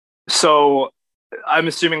So I'm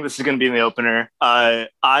assuming this is going to be in the opener. I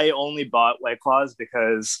only bought White Claws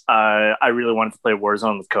because I really wanted to play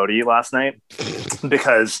Warzone with Cody last night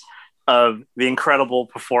because of the incredible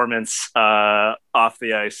performance off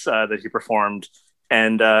the ice that he performed.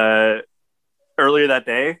 And earlier that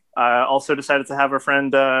day, I also decided to have our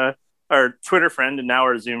friend, our Twitter friend, and now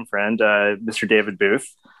our Zoom friend, Mr. David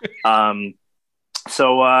Booth.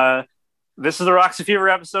 So this is the Roxy Fever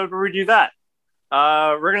episode where we do that.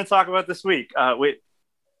 We're going to talk about this week. Wait.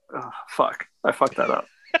 Oh, fuck. I fucked that up.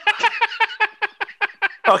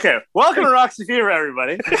 Okay. Welcome to Roxy Fever,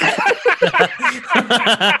 everybody.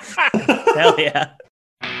 Hell yeah.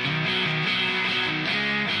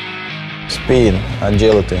 Speed,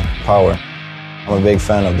 agility, power. I'm a big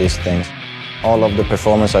fan of these things. All of the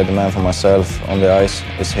performance I demand from myself on the ice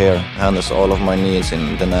is here. Handles all of my needs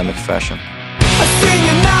in dynamic fashion. I see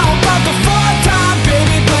you now about the fourth time,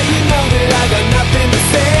 baby, but you know that I got nothing to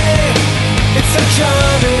say. It's so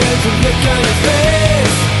charming to look on your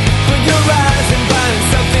face when you're rising, finding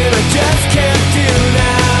something I just can't do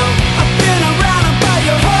now. I've been around about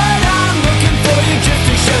your heart, I'm looking for you just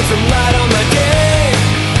to shed some light on my day.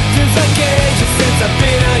 Feels like ages since I've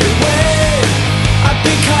been on your way. I've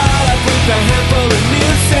been caught up with a handful of new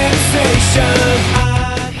sensations.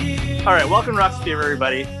 All right, welcome to Roxy Fever,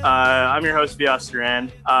 everybody. I'm your host, Vyas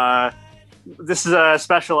Duran. This is a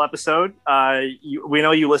special episode. We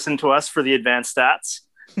know you listen to us for the advanced stats.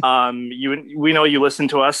 We know you listen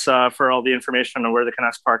to us for all the information on where the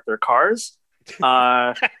Canucks park their cars.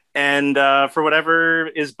 And for whatever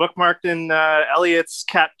is bookmarked in Elliot's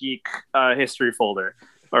Cat Geek history folder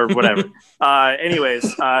or whatever.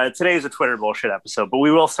 Anyways, today is a Twitter bullshit episode, but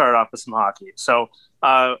we will start off with some hockey. So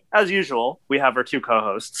as usual, we have our two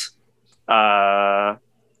co-hosts.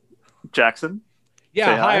 Jackson.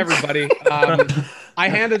 Yeah, hi everybody. I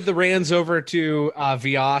handed the reins over to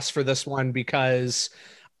Vyas for this one because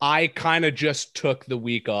I kind of just took the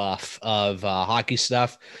week off of hockey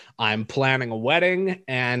stuff. I'm planning a wedding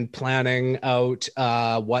and planning out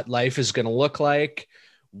what life is going to look like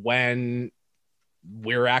when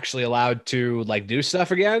we're actually allowed to like do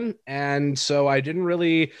stuff again. And so I didn't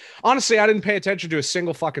pay attention to a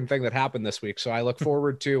single fucking thing that happened this week. So I look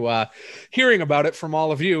forward to hearing about it from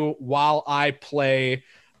all of you while I play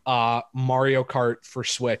Mario Kart for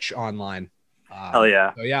Switch online. Hell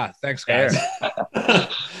yeah. So yeah, thanks guys.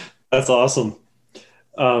 That's awesome.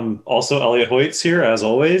 Also Elliot Hoyt's here as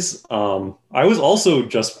always. I was also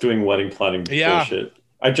just doing wedding planning bullshit.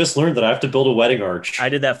 I just learned that I have to build a wedding arch. I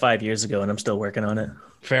did that 5 years ago and I'm still working on it.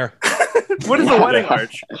 Fair. What is a wedding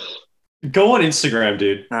arch? Go on Instagram,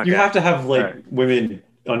 dude. Okay. You have to have women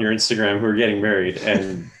on your Instagram who are getting married,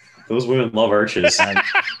 and those women love arches. Too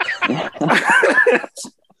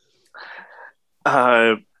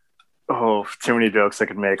many jokes I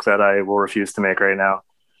could make that I will refuse to make right now.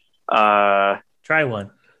 Try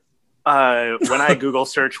one. When I Google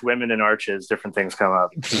search women in arches, different things come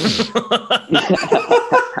up.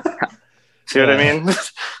 See what I mean?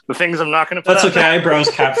 The things I'm not going to put That's out okay. I browse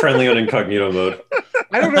cat friendly on incognito mode.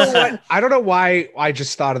 I don't know why I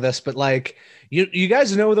just thought of this, but like you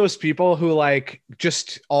guys know those people who like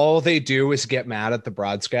just all they do is get mad at the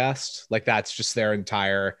broadcast. Like that's just their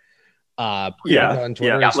entire on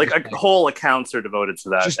Twitter. Yeah. Like whole accounts are devoted to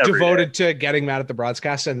that. Just devoted to getting mad at the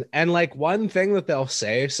broadcast. And like one thing that they'll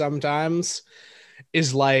say sometimes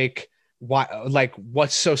is like,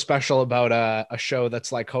 what's so special about a show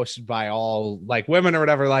that's like hosted by all like women or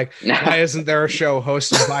whatever? Like, why isn't there a show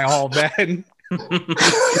hosted by all men?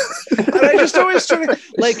 And I just always try to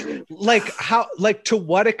like how, like to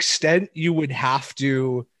what extent you would have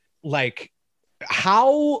to like,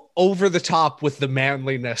 how over the top with the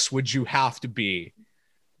manliness would you have to be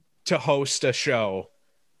to host a show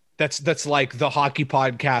that's like the hockey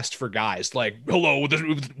podcast for guys? Like, hello,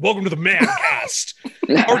 welcome to the Man Cast.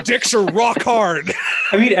 Our dicks are rock hard.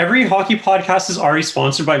 I mean, every hockey podcast is already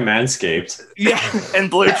sponsored by Manscaped. Yeah, and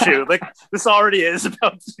Blue Chew. Like this already is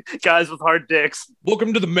about guys with hard dicks.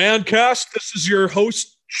 Welcome to the Man Cast. This is your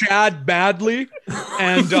host, Chad Badley,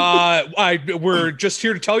 and we're just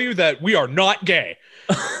here to tell you that we are not gay.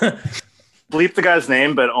 Bleep the guy's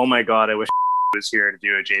name, but oh my god, I wish was here to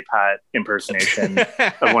do a J-Pat impersonation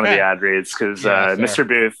of one of the ad reads because Mr.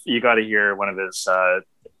 Booth, you got to hear one of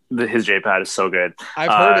his J-Pat is so good. I've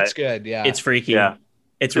heard it's good. Yeah, it's freaky. Yeah,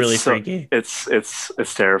 it's really freaky.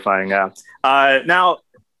 It's terrifying. Yeah. Now,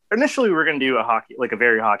 initially we were going to do a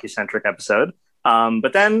very hockey centric episode,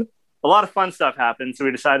 but then a lot of fun stuff happened, so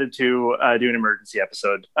we decided to do an emergency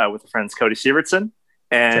episode with the friends Cody Sievertson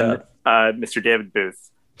and Mr. David Booth.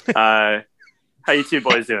 How you two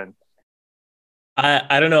boys doing?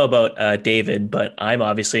 I don't know about David, but I'm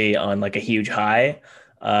obviously on like a huge high.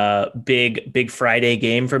 Big Friday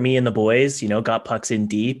game for me and the boys. Got pucks in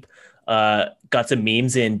deep. Got some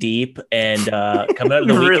memes in deep, and coming out of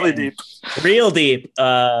the weekend, really deep, real deep.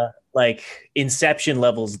 Like Inception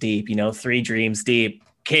levels deep. 3 dreams deep.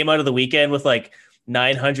 Came out of the weekend with like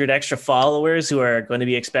 900 extra followers who are going to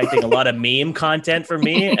be expecting a lot of meme content from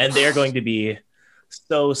me, and they're going to be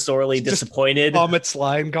so sorely disappointed. Vomit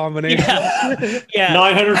line combination. Yeah.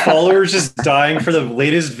 900 followers just dying for the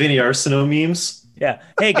latest Vinny Arsenault memes. Yeah.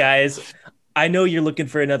 Hey guys, I know you're looking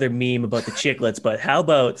for another meme about the chicklets, but how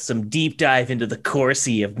about some deep dive into the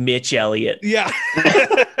Corsi of Mitch Elliott? Yeah.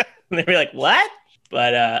 And they'd be like, what?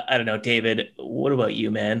 But I don't know, David, what about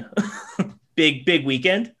you, man? Big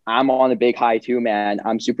weekend. I'm on a big high too, man.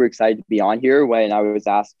 I'm super excited to be on here when I was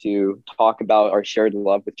asked to talk about our shared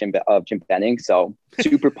love with Jim Benning. So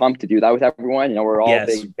super pumped to do that with everyone. We're all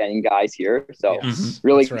big Benning guys here. So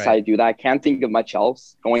really excited to do that. I can't think of much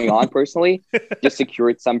else going on personally. Just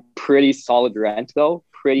secured some pretty solid rent though.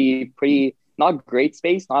 Pretty not great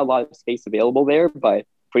space, not a lot of space available there, but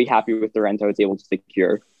pretty happy with the rent I was able to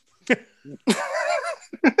secure.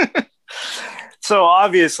 So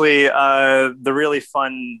obviously, the really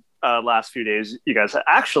fun last few days, you guys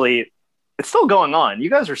actually, it's still going on. You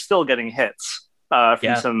guys are still getting hits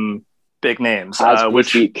from some big names. As we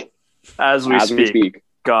speak.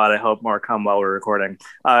 God, I hope more come while we're recording.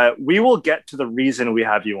 We will get to the reason we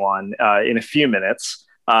have you on in a few minutes.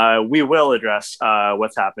 We will address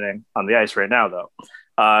what's happening on the ice right now, though.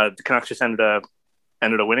 The Canucks just ended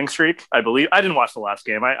a winning streak, I believe. I didn't watch the last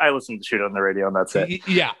game. I listened to shoot on the radio, and that's it.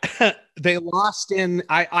 Yeah. They lost in.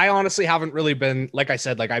 I honestly haven't really been, like I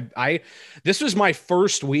said, like I this was my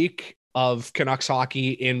first week of Canucks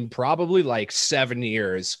hockey in probably like 7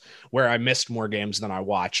 years where I missed more games than I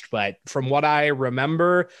watched. But from what I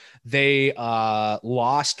remember, they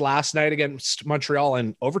lost last night against Montreal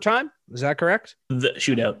in overtime. Is that correct? The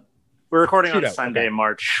shootout. We're recording on Sunday,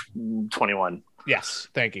 March 21. Yes.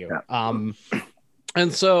 Thank you. Yeah.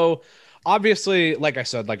 And so obviously, like I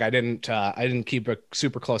said, like I didn't keep a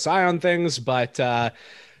super close eye on things, but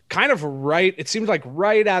kind of it seemed like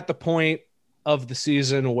right at the point of the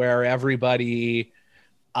season where everybody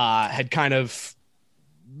had kind of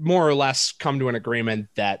more or less come to an agreement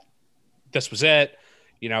that this was it.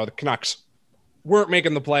 The Canucks weren't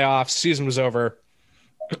making the playoffs. Season was over.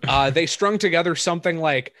 They strung together something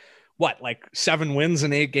like 7 wins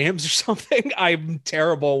in 8 games or something. I'm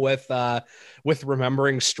terrible with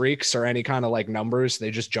remembering streaks or any kind of like numbers.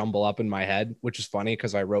 They just jumble up in my head, which is funny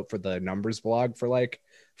because I wrote for the numbers blog for like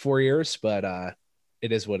 4 years, but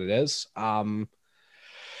it is what it is.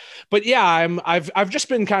 But yeah, I've just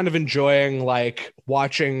been kind of enjoying like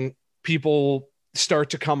watching people start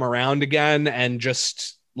to come around again and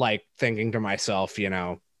just like thinking to myself,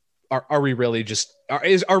 are we really just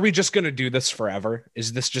are we just going to do this forever?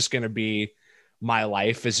 Is this just going to be my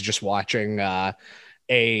life? Is just watching a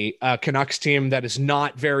Canucks team that is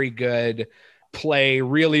not very good play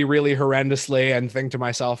really, really horrendously and think to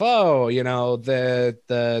myself, oh,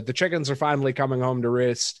 the chickens are finally coming home to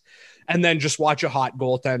roost, and then just watch a hot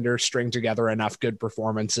goaltender string together enough good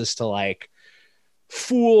performances to like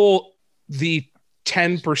fool the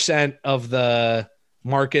 10% of the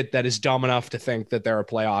market that is dumb enough to think that they're a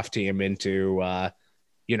playoff team into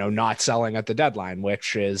not selling at the deadline,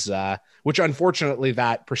 which unfortunately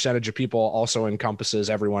that percentage of people also encompasses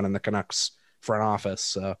everyone in the Canucks front office.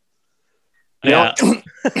 So yeah.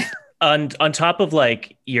 on top of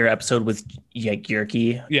like your episode with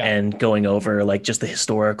Yerke and going over like just the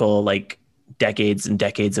historical like decades and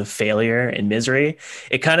decades of failure and misery,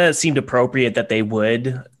 it kind of seemed appropriate that they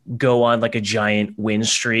would go on like a giant win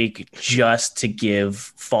streak just to give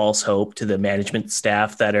false hope to the management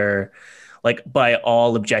staff that are like by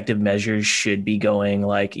all objective measures should be going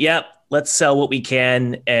like, yep, let's sell what we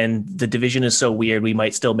can. And the division is so weird, we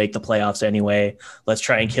might still make the playoffs anyway. Let's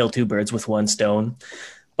try and kill 2 birds with 1 stone.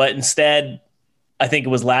 But instead, I think it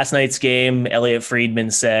was last night's game, Elliot Friedman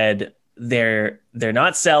said they're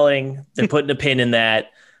not selling. They're putting a pin in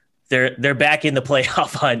that. They're back in the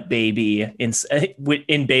playoff hunt, baby,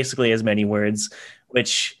 in basically as many words,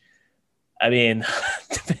 which, I mean,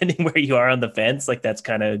 depending where you are on the fence, like that's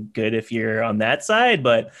kind of good if you're on that side.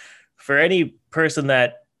 But for any person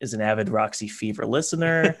that is an avid Roxy Fever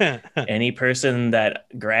listener, any person that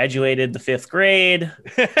graduated the 5th grade,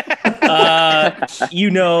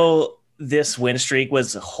 this win streak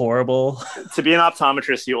was horrible. To be an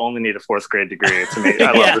optometrist, you only need a 4th grade degree. It's amazing.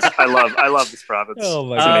 I love this province. Oh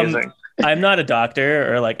my it's amazing. I'm not a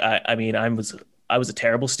doctor or like, I I was a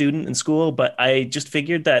terrible student in school, but I just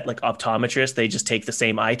figured that like optometrists, they just take the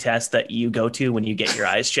same eye test that you go to when you get your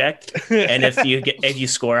eyes checked. And if you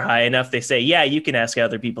score high enough, they say, yeah, you can ask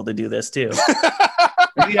other people to do this too.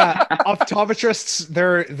 Yeah, optometrists,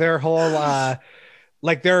 their whole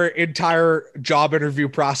like their entire job interview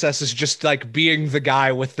process is just like being the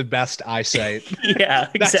guy with the best eyesight. Yeah,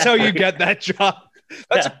 exactly. That's how you get that job.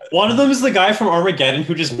 One of them is the guy from Armageddon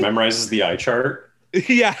who just memorizes the eye chart.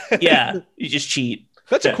 Yeah. Yeah, you just cheat.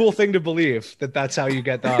 That's a cool thing to believe, that's how you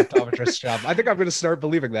get the optometrist job. I think I'm going to start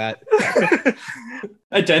believing that.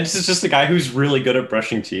 A dentist is just the guy who's really good at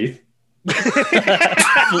brushing teeth.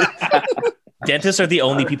 Dentists are the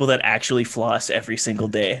only people that actually floss every single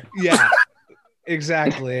day. Yeah,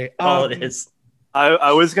 exactly. All it is.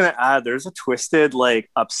 I was going to add, there's a twisted like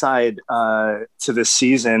upside to this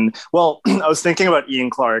season. Well, I was thinking about Ian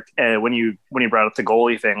Clark when you brought up the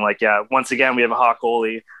goalie thing. Like, yeah, once again, we have a hot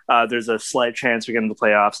goalie. There's a slight chance we get into the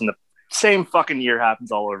playoffs, and the same fucking year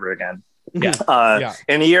happens all over again. Yeah.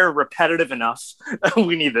 In a year repetitive enough,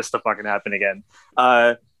 we need this to fucking happen again.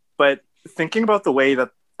 But thinking about the way that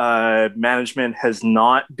management has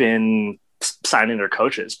not been signing their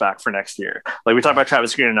coaches back for next year. Like we talked about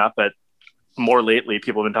Travis Green enough, but more lately,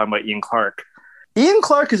 people have been talking about Ian Clark. Ian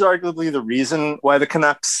Clark is arguably the reason why the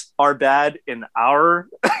Canucks are bad in our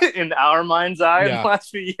mind's eye in the last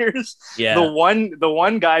few years. Yeah. The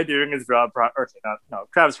one guy doing his job, no,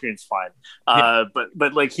 Travis Green's fine.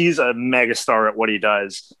 But like he's a mega star at what he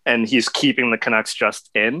does, and he's keeping the Canucks just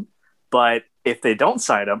in. But if they don't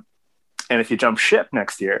sign him, and if you jump ship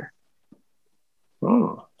next year,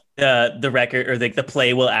 the record or the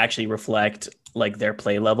play will actually reflect like their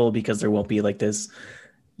play level, because there won't be like this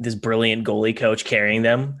brilliant goalie coach carrying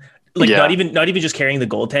them. Like not even just carrying the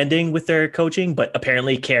goaltending with their coaching, but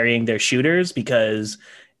apparently carrying their shooters, because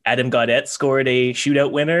Adam Gaudette scored a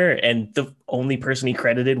shootout winner, and the only person he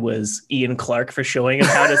credited was Ian Clark for showing him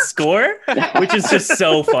how to score, which is just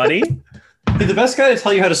so funny. The best guy to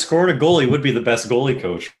tell you how to score a goalie would be the best goalie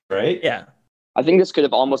coach, right? Yeah. I think this could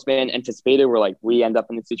have almost been anticipated, where like we end up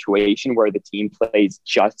in a situation where the team plays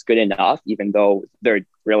just good enough, even though they're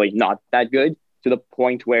really not that good, to the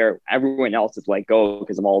point where everyone else is let go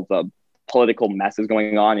because of all the political messes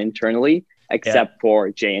going on internally, except for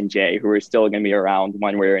J&J, who are still going to be around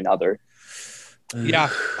one way or another. Yeah,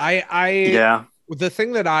 yeah. The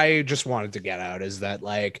thing that I just wanted to get out is that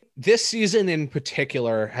like this season in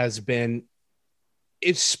particular has been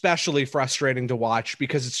especially frustrating to watch,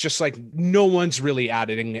 because it's just like no one's really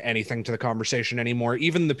adding anything to the conversation anymore.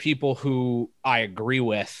 Even the people who I agree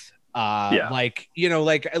with, like, you know,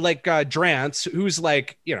 like Drance, who's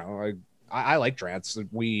like, you know, I like Drance.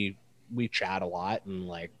 We chat a lot, and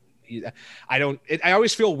like, I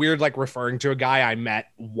always feel weird like referring to a guy I met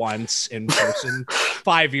once in person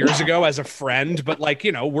 5 years ago as a friend, but like,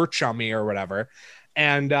 you know, we're chummy or whatever.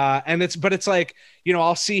 And it's like, you know,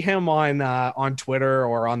 I'll see him on Twitter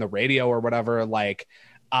or on the radio or whatever, like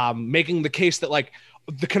making the case that like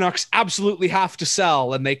the Canucks absolutely have to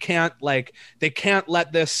sell, and they can't let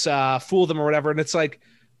this fool them or whatever. And it's like,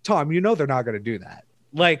 Tom, you know, they're not going to do that.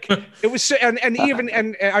 Like it was, and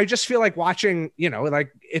I just feel like watching, you know,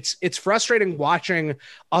 like it's frustrating watching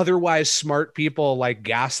otherwise smart people like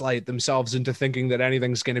gaslight themselves into thinking that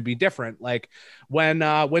anything's going to be different. Like when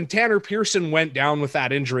Tanner Pearson went down with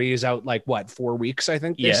that injury, he's out like what, 4 weeks, I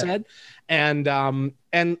think they said. And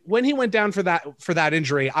when he went down for that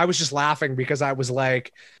injury, I was just laughing, because I was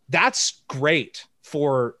like, that's great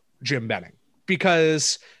for Jim Benning,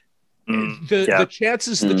 because the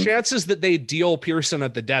chances that they deal Pearson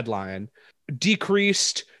at the deadline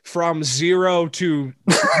decreased from 0 to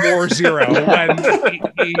more 0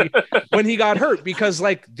 when he got hurt, because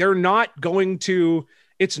like they're not going to,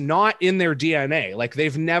 it's not in their DNA. Like they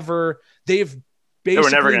were never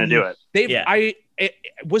going to do it.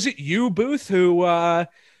 Was it you, Booth,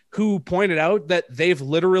 who pointed out that they've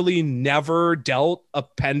literally never dealt a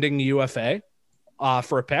pending UFA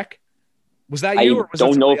for a pick? Was that you? I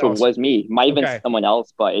don't know if it was me. Might have been someone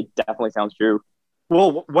else, but it definitely sounds true.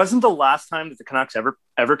 Well, wasn't the last time that the Canucks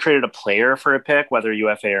ever traded a player for a pick, whether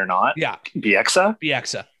UFA or not? Yeah. Bieksa?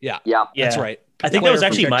 Yeah. That's right. I think that was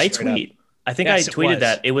actually my tweet. I think I tweeted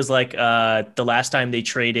that. It was like the last time they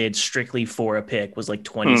traded strictly for a pick was like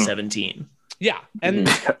 2017. Yeah. And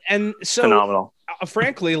so phenomenal.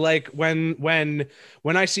 Frankly, like when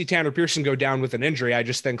I see Tanner Pearson go down with an injury, I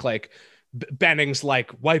just think like Benning's like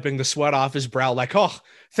wiping the sweat off his brow, like, oh,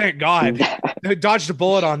 thank God, I dodged a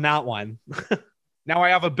bullet on that one. Now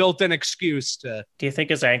I have a built-in excuse to. Do you think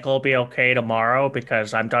his ankle will be okay tomorrow?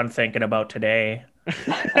 Because I'm done thinking about today.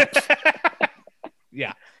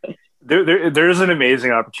 Yeah. There's an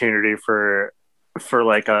amazing opportunity for for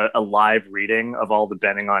like a live reading of all the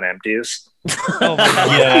betting on empties. Oh my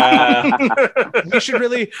God. Yeah. We should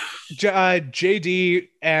really JD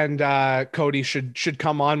and Cody should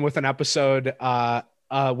come on with an episode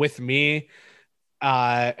with me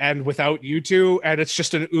and without you two, and it's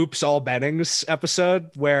just an oops all bettings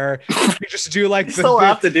episode where we just do like still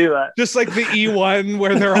have to do that, just like the E1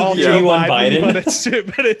 where they're all Joe Biden,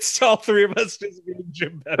 but it's all three of us just being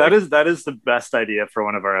Jim Benning. That is the best idea for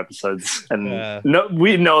one of our episodes, and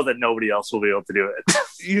we know that nobody else will be able to do it.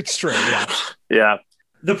 It's true. Yeah.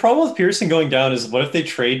 The problem with Pearson going down is what if they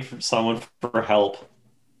trade someone for help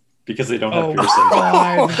because they don't have Pearson?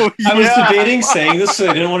 I was debating saying this, so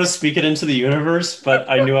I didn't want to speak it into the universe, but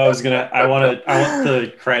I knew I was gonna. I want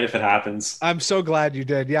the credit if it happens. I'm so glad you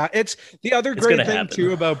did. Yeah, it's the other great thing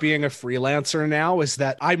too about being a freelancer now is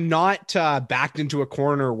that I'm not backed into a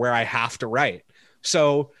corner where I have to write.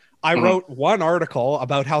 So I wrote one article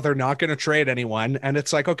about how they're not going to trade anyone, and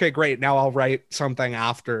it's like, okay, great. Now I'll write something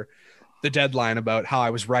after the deadline about how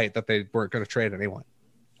I was right that they weren't going to trade anyone.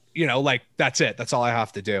 You know, like that's it. That's all I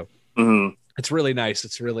have to do. Mm-hmm. It's really nice.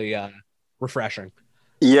 It's really refreshing.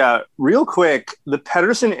 Yeah. Real quick, the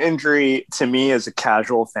Pettersson injury to me as a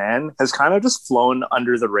casual fan has kind of just flown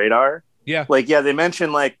under the radar. Yeah. Like, yeah, they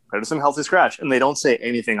mention like Pettersson healthy scratch and they don't say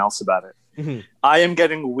anything else about it. Mm-hmm. I am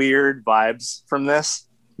getting weird vibes from this.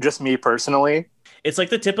 Just me personally. It's like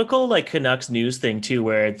the typical like Canucks news thing too,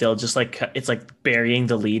 where they'll just like, it's like burying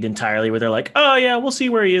the lead entirely where they're like, oh yeah, we'll see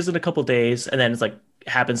where he is in a couple days. And then it's like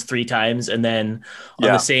happens 3 times. And then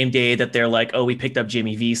on the same day that they're like, oh, we picked up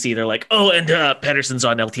Jamie VC. They're like, oh, and Pettersson's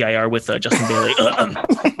on LTIR with Justin Bailey.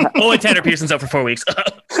 Oh, and Tanner Pearson's out for 4 weeks.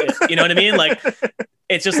 You know what I mean? Like,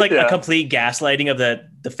 it's just like a complete gaslighting of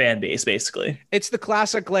the fan base, basically. It's the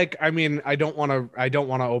classic, like, I mean, I don't want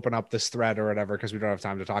to open up this thread or whatever because we don't have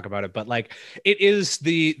time to talk about it, but like it is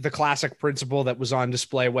the classic principle that was on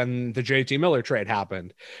display when the JT Miller trade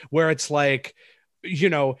happened, where it's like, you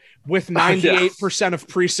know, with 98% of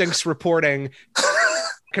precincts reporting,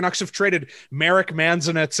 Canucks have traded Marek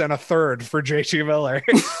Manzanitz and a third for JT Miller.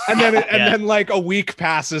 and then like a week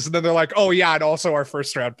passes and then they're like, oh yeah, and also our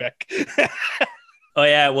first round pick. Oh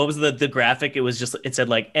yeah, what was the graphic? It was just, it said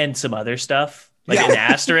like, and some other stuff, like an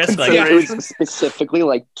asterisk. Like it was specifically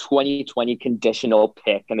like 2020 conditional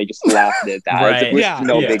pick, and they just left it at that. Right. It was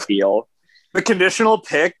no big deal. The conditional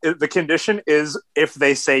pick, the condition is if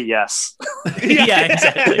they say yes. Yeah,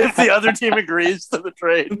 exactly. If the other team agrees to the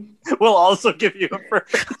trade, we'll also give you a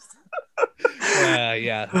first.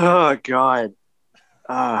 Yeah. Oh God.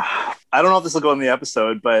 I don't know if this will go in the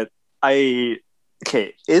episode, but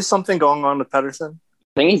is something going on with Pettersson?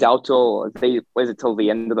 I think he's out till the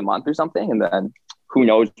end of the month or something, and then who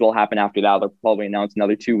knows what will happen after that. They'll probably announce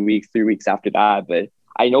another 2 weeks, 3 weeks after that. But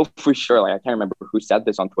I know for sure, like I can't remember who said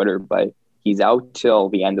this on Twitter, but he's out till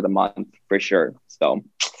the end of the month for sure. So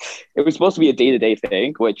it was supposed to be a day-to-day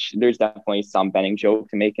thing, which there's definitely some Benning joke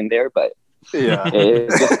to make in there, but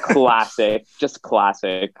it's just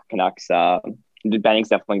classic Canucks. Benning's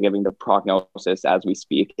definitely giving the prognosis as we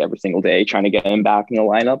speak every single day, trying to get him back in the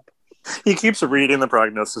lineup. He keeps reading the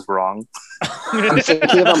prognosis wrong. I'm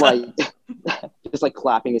thinking of him like just like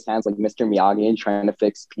clapping his hands like Mr. Miyagi and trying to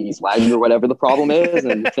fix Petey's leg or whatever the problem is,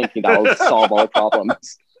 and thinking that'll solve all the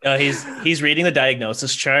problems. He's reading the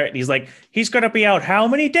diagnosis chart. And he's like, he's going to be out how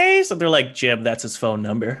many days? And they're like, Jim, that's his phone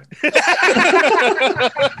number.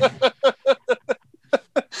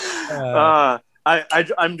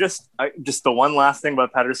 I'm just the one last thing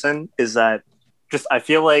about Pettersson is that I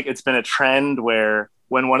feel like it's been a trend where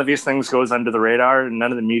when one of these things goes under the radar,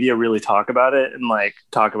 none of the media really talk about it and like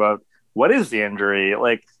talk about what is the injury?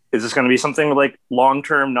 Like, is this going to be something like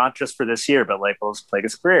long-term, not just for this year, but like will this plague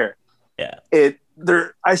his career? Yeah.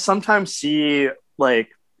 I sometimes see like,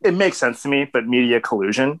 it makes sense to me, but media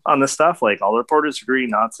collusion on this stuff, like all reporters agree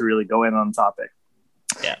not to really go in on the topic.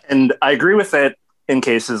 Yeah. And I agree with it in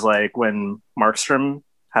cases like when Markstrom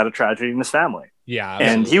had a tragedy in his family. Yeah.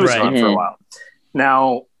 And he was gone for a while.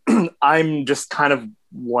 Now, I'm just kind of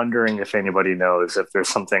wondering if anybody knows if there's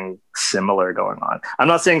something similar going on. I'm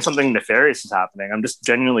not saying something nefarious is happening. I'm just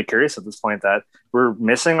genuinely curious at this point that we're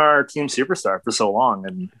missing our team superstar for so long.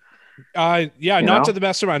 And to the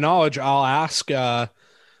best of my knowledge, I'll ask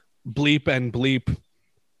Bleep and Bleep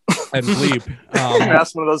and Bleep.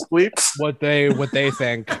 Ask one of those bleeps what they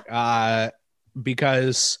think.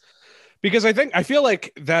 Because I feel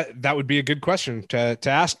like that would be a good question to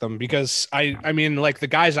ask them, because I mean, like the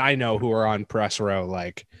guys I know who are on press row,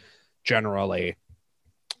 like generally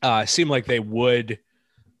seem like they would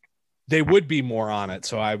be more on it.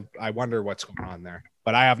 So I wonder what's going on there,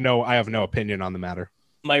 but I have no opinion on the matter.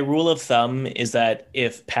 My rule of thumb is that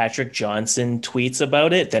if Patrick Johnson tweets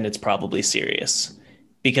about it, then it's probably serious,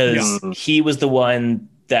 because he was the one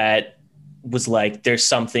that was like, there's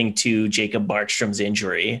something to Jacob Markstrom's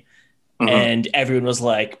injury. And everyone was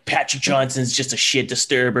like, Patrick Johnson's just a shit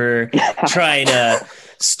disturber trying to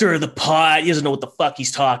stir the pot. He doesn't know what the fuck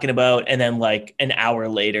he's talking about. And then like an hour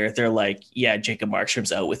later, they're like, yeah, Jacob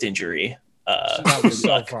Markstrom's out with injury. That was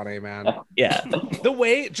so funny, man. Yeah. The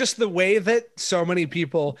way that so many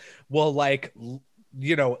people will like,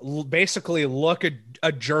 you know, basically look at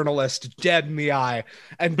a journalist dead in the eye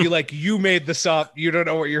and be like, you made this up. You don't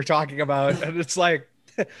know what you're talking about. And it's like,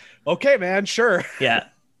 okay, man, sure. Yeah.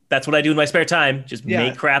 That's what I do in my spare time. Just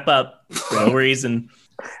make crap up for no reason.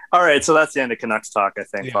 All right, so that's the end of Canucks talk, I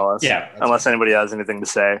think, fellas. Yeah. Unless anybody has anything to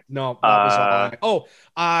say. No, that was all.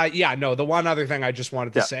 The one other thing I just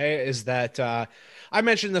wanted to say is that I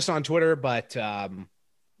mentioned this on Twitter, but I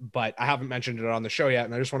haven't mentioned it on the show yet,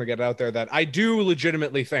 and I just want to get it out there that I do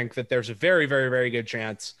legitimately think that there's a very, very, very good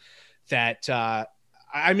chance that I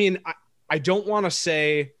don't want to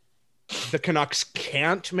say the Canucks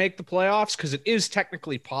can't make the playoffs, because it is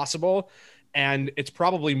technically possible, and it's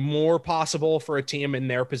probably more possible for a team in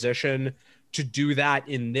their position to do that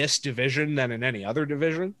in this division than in any other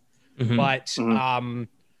division. But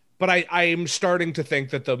I'm starting to think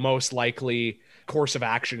that the most likely course of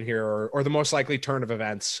action here, or the most likely turn of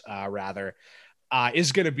events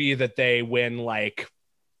is going to be that they win like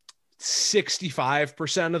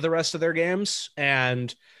 65% of the rest of their games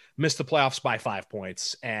and miss the playoffs by 5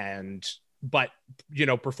 points, but you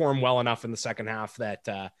know, perform well enough in the second half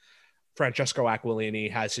that Francesco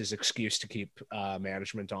Aquilini has his excuse to keep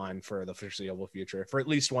management on for the foreseeable future for at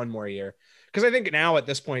least one more year. Because I think now at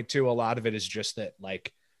this point too, a lot of it is just that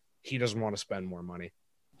like he doesn't want to spend more money.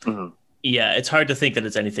 Yeah, it's hard to think that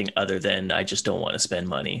it's anything other than I just don't want to spend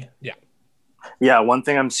money. Yeah, one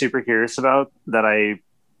thing I'm super curious about that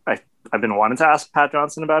I've been wanting to ask Pat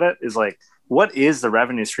Johnson about it is like, what is the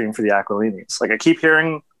revenue stream for the Aquilinis? Like, I keep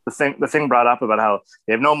hearing the thing brought up about how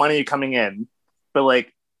they have no money coming in, but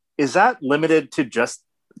like, is that limited to just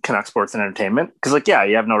Canuck Sports and Entertainment? Because like, yeah,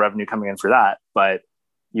 you have no revenue coming in for that, but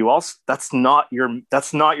you also that's not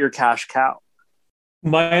your cash cow.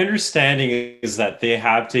 My understanding is that they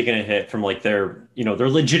have taken a hit from like their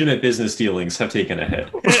legitimate business dealings have taken a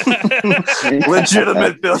hit.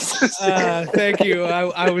 Legitimate business. Thank you.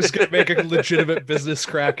 I was going to make a legitimate business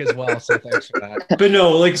crack as well, so thanks for that. But no,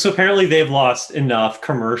 like, so apparently they've lost enough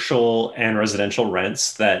commercial and residential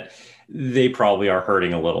rents that they probably are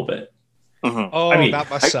hurting a little bit. Oh, I mean, that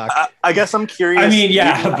must suck. I guess I'm curious. I mean,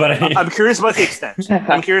 yeah, but I'm curious about the extent.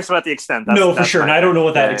 No, for sure. And I don't know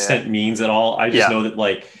what that extent means at all. I just know that,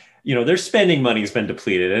 like, you know, their spending money has been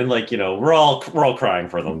depleted, and like, you know, we're all crying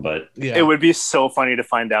for them. But it would be so funny to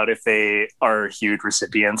find out if they are huge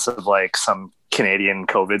recipients of like some Canadian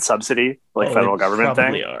COVID subsidy, like federal government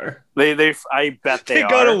thing. Are. They I bet they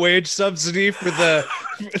got a wage subsidy for the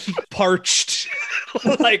parched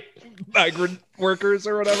like migrant workers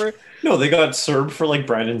or whatever. No, they got served for like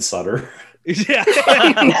Brandon Sutter. Yeah.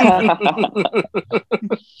 The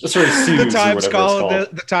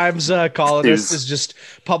Times columnist is just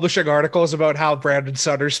publishing articles about how Brandon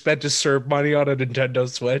Sutter spent his CERB money on a Nintendo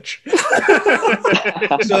Switch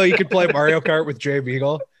so he could play Mario Kart with Jay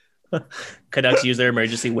Beagle. Canucks use their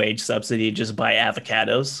emergency wage subsidy to just buy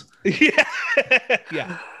avocados.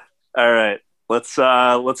 Yeah. All right. Let's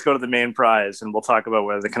go to the main prize, and we'll talk about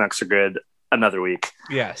whether the Canucks are good another week.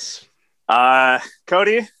 Yes.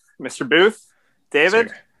 Cody, Mr. Booth,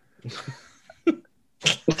 David,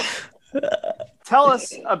 tell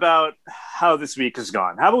us about how this week has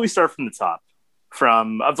gone. How about we start from the top,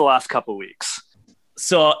 of the last couple of weeks?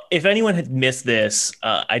 So if anyone had missed this,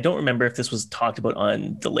 I don't remember if this was talked about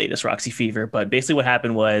on the latest Roxy Fever, but basically what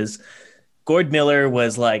happened was Gord Miller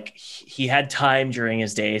was like, he had time during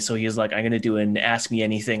his day. So he was like, I'm going to do an Ask Me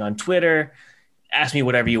Anything on Twitter. Ask me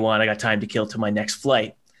whatever you want. I got time to kill to my next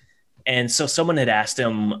flight. And so someone had asked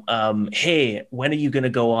him, hey, when are you going to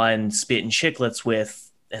go on Spit and Chicklets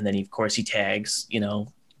with, and then of course he tags, you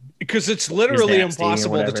know, because it's literally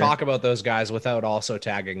impossible to talk about those guys without also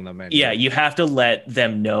tagging them in. Yeah, you have to let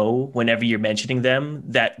them know whenever you're mentioning them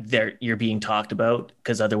that you're being talked about,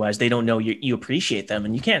 because otherwise they don't know you appreciate them,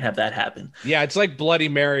 and you can't have that happen. Yeah, it's like Bloody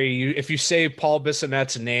Mary. If you say Paul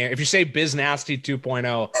Bissonnette's name, if you say Biz Nasty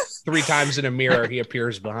 2.0 3 times in a mirror, he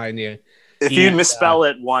appears behind you. If you misspell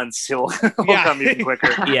it once, he'll come even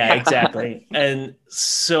quicker. Yeah, exactly. And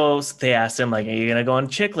so they asked him, like, are you going to go on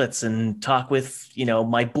Chicklets and talk with, you know,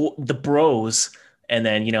 the bros, and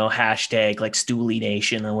then, you know, hashtag like Stooley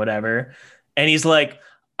Nation or whatever. And he's like,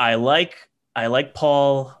 I like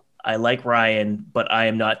Paul. I like Ryan, but I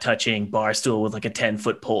am not touching Barstool with like a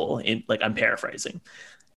 10-foot pole. I'm paraphrasing.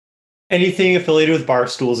 Anything affiliated with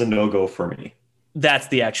Barstool is a no-go for me. That's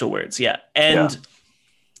the actual words, yeah. And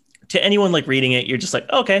to anyone like reading it, you're just like,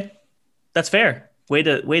 okay, that's fair. Way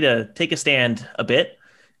to take a stand a bit,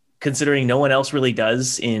 considering no one else really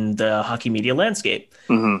does in the hockey media landscape.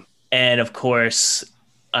 Mm-hmm. And of course,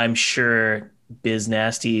 I'm sure Biz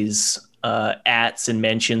Nasty's ats and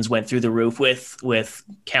mentions went through the roof with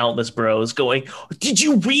countless bros going, "Did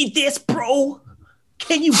you read this, bro?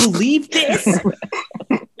 Can you believe this?"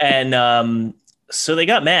 And so they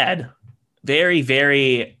got mad, very,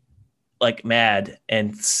 very mad,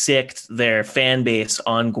 and sicked their fan base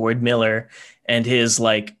on Gord Miller and his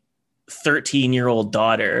 13-year-old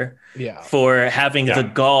daughter for having the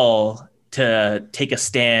gall to take a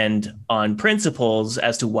stand on principles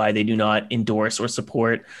as to why they do not endorse or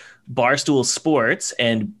support Barstool Sports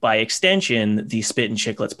and by extension the Spit and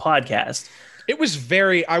Chicklets podcast. It was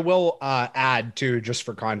very, I will add too, just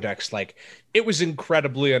for context, it was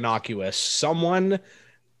incredibly innocuous. Someone,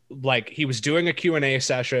 he was doing a Q&A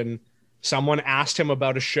session. Someone asked him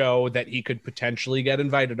about a show that he could potentially get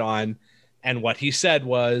invited on. And what he said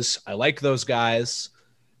was, I like those guys.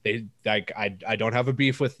 They I don't have a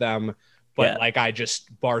beef with them, but I just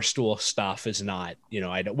Barstool stuff is not,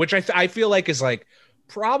 I don't, which I feel like is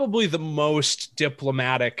probably the most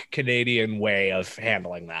diplomatic Canadian way of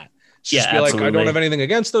handling that. Just be absolutely. I don't have anything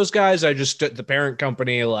against those guys. I just, the parent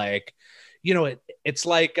company, it's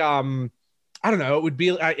I don't know. It would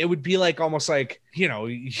be almost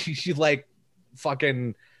you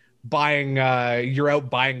fucking buying, you're out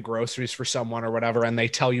buying groceries for someone or whatever, and they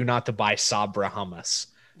tell you not to buy Sabra hummus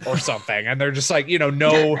or something. And they're just no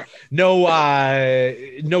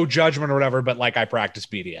judgment or whatever, but I practice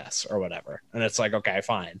BDS or whatever. And it's okay,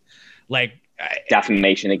 fine.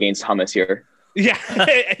 Defamation against hummus here. Yeah.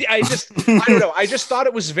 I don't know. I just thought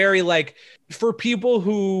it was very for people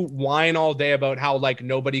who whine all day about how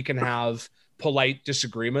nobody can have polite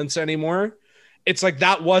disagreements anymore. It's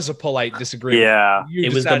that was a polite disagreement. Yeah.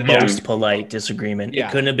 It was the most polite disagreement. Yeah.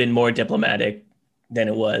 It couldn't have been more diplomatic than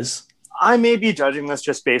it was. I may be judging this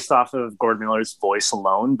just based off of Gord Miller's voice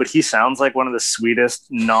alone, but he sounds like one of the sweetest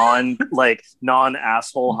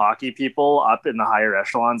non-asshole hockey people up in the higher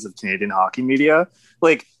echelons of Canadian hockey media.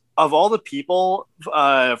 Of all the people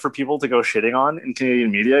for people to go shitting on in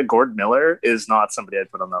Canadian media, Gord Miller is not somebody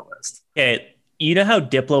I'd put on that list. Okay, you know how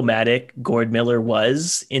diplomatic Gord Miller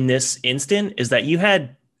was in this instant is that you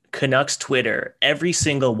had Canucks Twitter, every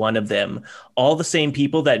single one of them, all the same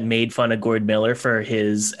people that made fun of Gord Miller for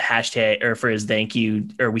his hashtag or for his thank you,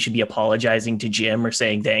 or we should be apologizing to Jim or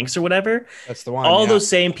saying thanks or whatever. That's the one. All those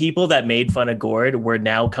same people that made fun of Gord were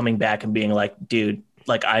now coming back and being like, dude,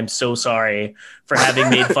 I'm so sorry for having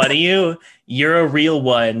made fun of you. You're a real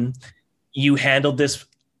one. You handled this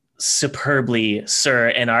superbly, sir,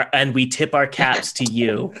 and we tip our caps to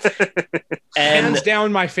you. And hands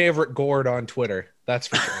down my favorite Gord on Twitter. That's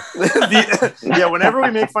for sure. Whenever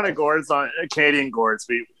we make fun of Gords on Canadian Gords,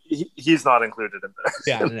 he's not included in this.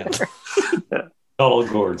 Yeah, no. Not all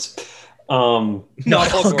Gords.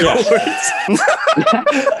 Not all Gords.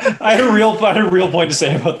 I had a real point to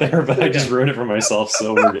say about there, but I just ruined it for myself.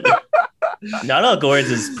 So we're good. Not all Gords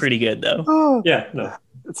is pretty good though. Yeah, no,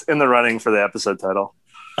 it's in the running for the episode title.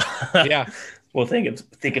 Yeah. We'll think of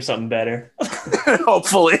something better.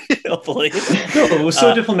 Hopefully. No, it was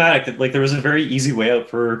so diplomatic that there was a very easy way out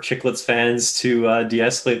for Chicklets fans to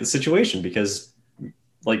de-escalate the situation because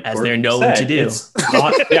as they're known to do. As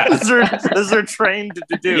they're trained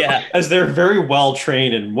to do. Yeah, as they're very well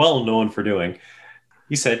trained and well known for doing.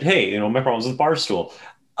 He said, "Hey, my problems with Barstool."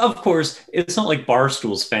 Of course, it's not like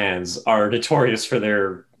Barstool's fans are notorious for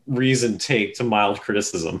their reasoned take to mild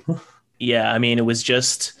criticism. Yeah, I mean, it was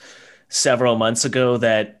just several months ago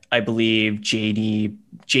that I believe JD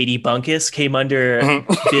Bunkus came under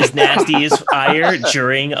Biz Nasty's ire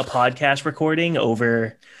during a podcast recording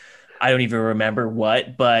over, I don't even remember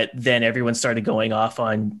what, but then everyone started going off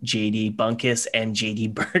on JD Bunkus and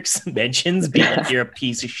JD Burke's mentions, being like, you're a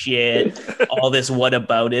piece of shit, all this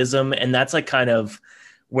whataboutism. And that's kind of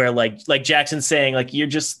where like Jackson's saying, you're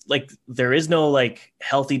just there is no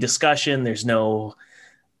healthy discussion. There's no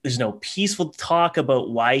peaceful talk about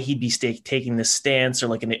why he'd be taking this stance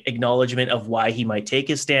or an acknowledgement of why he might take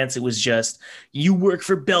his stance. It was just, you work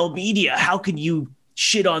for Bell Media. How can you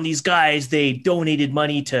shit on these guys? They donated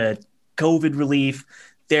money to COVID relief.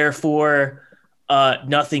 Therefore,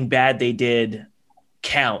 nothing bad they did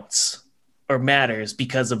counts or matters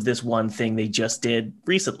because of this one thing they just did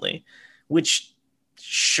recently, which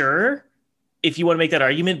sure, if you want to make that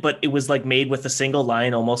argument, but it was made with a single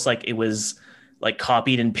line, almost like it was like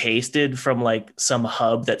copied and pasted from like some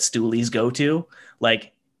hub that stoolies go to.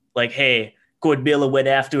 Like, hey, Gord Miller went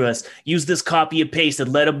after us. Use this copy and paste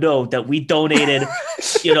and let them know that we donated,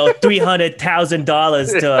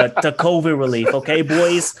 $300,000 to COVID relief. Okay,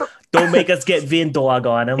 boys, don't make us get Vin Dog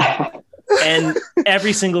on them. And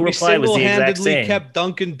every single reply was the exact same. Kept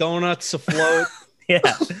Dunkin' Donuts afloat. Yeah.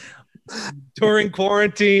 During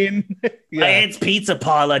quarantine. My aunt's pizza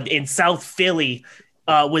parlor in South Philly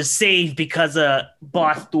was saved because of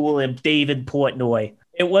Barstool and David Portnoy.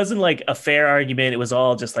 It wasn't like a fair argument. It was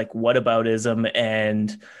all just like whataboutism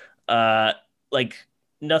and like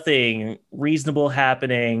nothing reasonable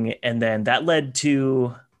happening. And then that led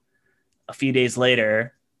to a few days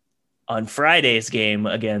later on Friday's game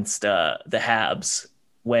against the Habs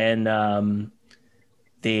when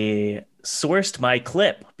they sourced my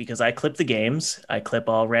clip, because I clip the games. I clip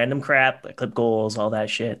all random crap. I clip goals, all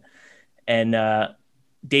that shit. And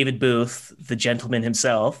David Booth, the gentleman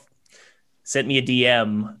himself, sent me a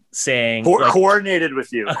DM saying coordinated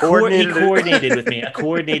with you. Coordinated with me. A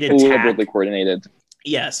coordinated deliberately coordinated.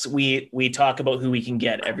 Yes, we talk about who we can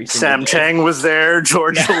get every single Sam day. Chang was there.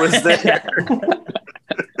 Georgia was there.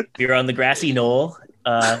 We were on the grassy knoll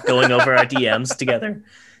going over our DMs together.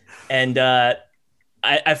 And at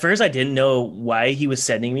first I didn't know why he was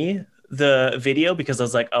sending me the video, because I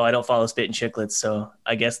was like, oh, I don't follow Spittin' Chicklets, so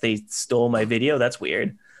I guess they stole my video. That's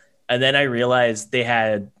weird. And then I realized they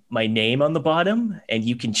had my name on the bottom, and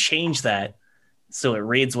you can change that so it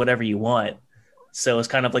reads whatever you want. So it's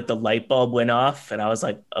kind of like the light bulb went off, and I was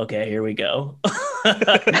like, okay, here we go.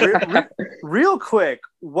 Real quick,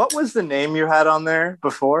 what was the name you had on there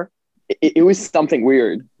before? It was something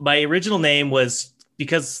weird. My original name was,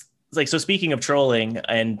 because like, so speaking of trolling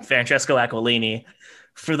and Francesco Aquilini,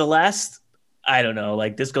 for the last, I don't know,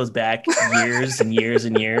 like this goes back years and years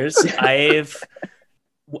and years.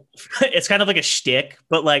 It's kind of like a shtick,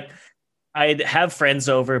 but like I'd have friends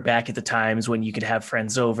over back at the times when you could have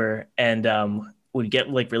friends over, and we'd get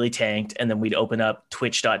like really tanked, and then we'd open up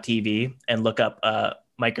twitch.tv and look up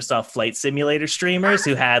Microsoft Flight Simulator streamers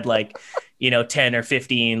who had like, 10 or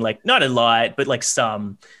 15, like not a lot, but like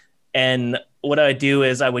some. And what I would do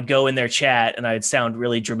is I would go in their chat and I'd sound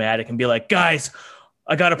really dramatic and be like, guys,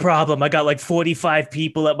 I got a problem. I got like 45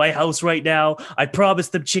 people at my house right now. I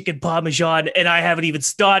promised them chicken parmesan and I haven't even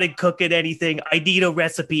started cooking anything. I need a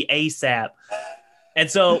recipe ASAP. And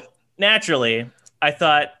so naturally, I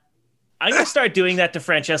thought, I'm going to start doing that to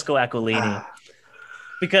Francesco Aquilini,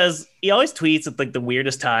 because he always tweets at like the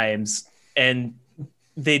weirdest times and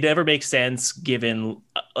they never make sense given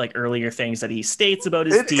like earlier things that he states about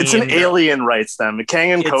his team. It's an alien writes them.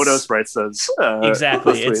 Kang and Kodos writes those.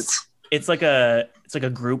 Exactly. It's like a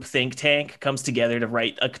group think tank comes together to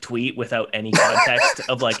write a tweet without any context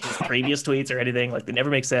of like his previous tweets or anything. Like they never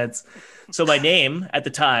make sense. So my name at the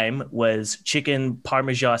time was Chicken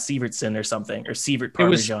Parmesan Sievertson or something, or Sievert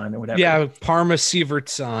Parmesan or whatever. Yeah, Parma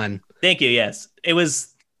Sievertson. Thank you. Yes, it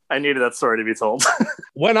was. I needed that story to be told.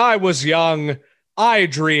 When I was young, I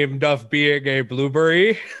dreamed of being a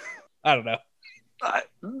blueberry. I don't know.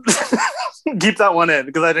 Keep that one in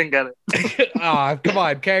because I didn't get it. Come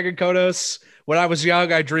on, Kang and Kodos. When I was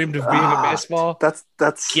young, I dreamed of being a baseball. That's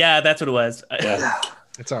what it was. Yeah.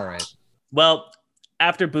 It's all right. Well,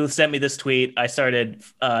 after Booth sent me this tweet, I started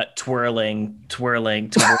twirling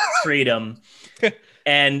towards freedom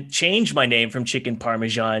and changed my name from Chicken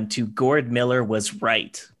Parmesan to Gord Miller Was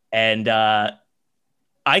Right. And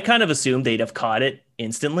I kind of assumed they'd have caught it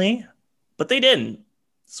instantly, but they didn't.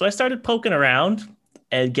 So I started poking around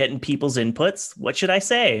and getting people's inputs. What should I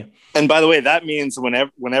say? And by the way, that means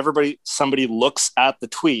whenever somebody looks at the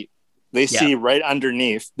tweet, they see right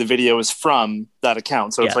underneath the video is from that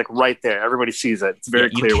account. So it's like right there. Everybody sees it. It's very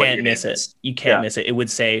clear. You can't miss it. You can't miss it. It would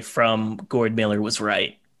say from Gord Miller Was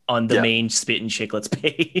Right on the main Spittin' Chicklets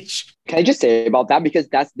page. Can I just say about that? Because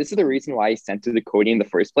this is the reason why I sent to the Cody in the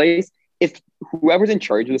first place. If whoever's in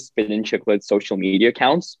charge of the Spittin' Chicklets social media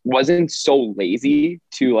accounts wasn't so lazy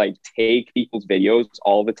to like take people's videos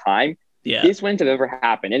all the time, this wouldn't have ever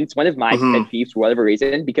happened. And it's one of my pet peeves for whatever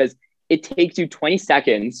reason, because it takes you 20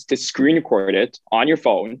 seconds to screen record it on your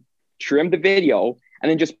phone, trim the video,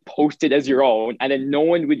 and then just post it as your own. And then no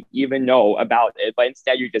one would even know about it. But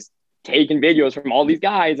instead, you're just taking videos from all these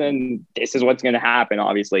guys, and this is what's going to happen,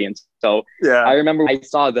 obviously. And so I remember I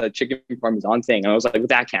saw the chicken parmesan thing, and I was like, well,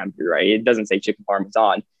 that can't be right. It doesn't say chicken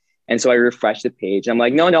parmesan. And so I refreshed the page. I'm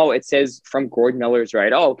like, no, it says from Gord Miller's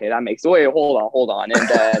Right. Oh, okay, that makes wait, hold on. And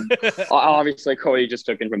then obviously Cody just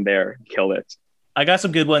took it from there, killed it. I got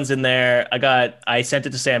some good ones in there. I sent it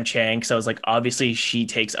to Sam Chang because I was like, obviously she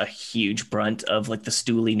takes a huge brunt of like the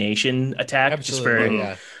Stoolie Nation attack.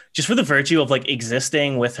 Absolutely, just for the virtue of like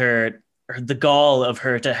existing with her, the gall of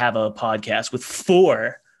her to have a podcast with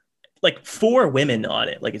four women on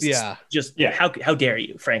it. Like, it's just how dare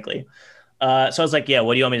you, frankly. So I was like, yeah,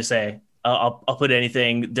 what do you want me to say? I'll put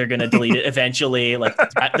anything. They're going to delete it eventually. Like,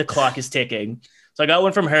 the clock is ticking. So I got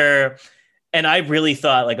one from her, and I really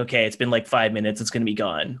thought like, okay, it's been like 5 minutes. It's going to be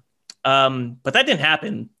gone. But that didn't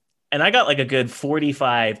happen. And I got like a good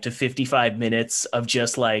 45 to 55 minutes of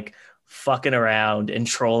just like fucking around and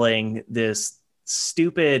trolling this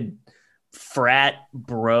stupid frat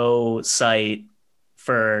bro site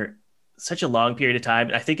for such a long period of time.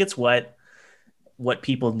 And I think it's what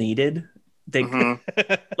people needed. They like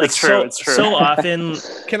it's true. So often.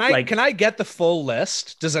 Can I get the full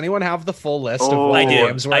list? Does anyone have the full list of what I do.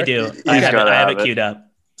 names were? I do. I have it queued up.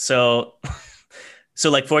 So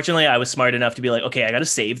like, fortunately, I was smart enough to be like, okay, I got to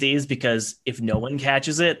save these, because if no one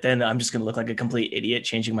catches it, then I'm just going to look like a complete idiot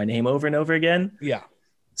changing my name over and over again. Yeah.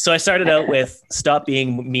 So I started out with stop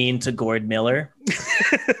being mean to Gord Miller.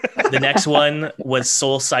 The next one was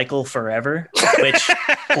Soul Cycle Forever, which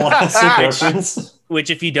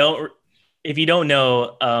if you don't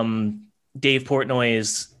know, Dave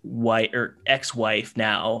Portnoy's wife or ex-wife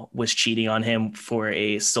now was cheating on him for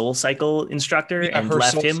a Soul Cycle instructor and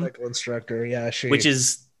left him. Cycle instructor, which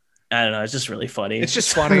is, I don't know, it's just really funny. It's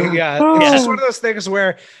just funny, yeah. It's just one of those things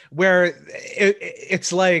where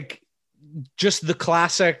it's like just the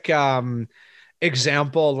classic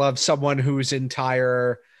example of someone whose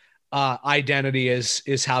entire identity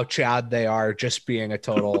is how Chad they are, just being a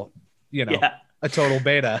total, a total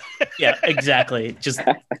beta. Yeah, exactly. Just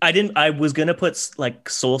I was gonna put like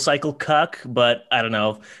Soul Cycle cuck, but I don't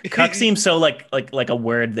know. Cuck seems so like a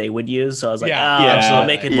word they would use. So I was like, I'll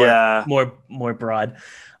make it more broad.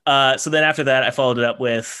 So then after that, I followed it up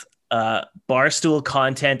with Barstool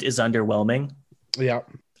content is underwhelming. Yeah.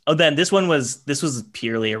 Oh, then this was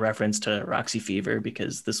purely a reference to Roxy Fever,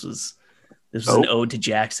 because this was an ode to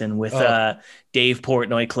Jackson with Dave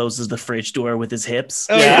Portnoy closes the fridge door with his hips.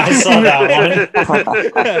 I saw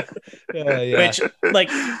that one. Which, like,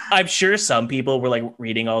 I'm sure some people were like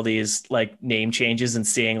reading all these like name changes and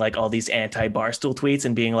seeing like all these anti-Barstool tweets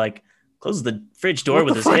and being like, closes the fridge door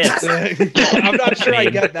with his hips. I'm not sure I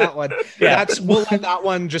get that one. Yeah. We'll let that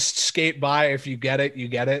one just skate by. If you get it, you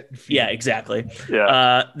get it. Yeah, exactly.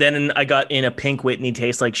 Yeah. Then I got in a Pink Whitney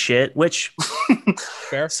tastes like shit, which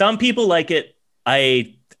fair. Some people like it.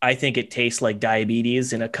 I think it tastes like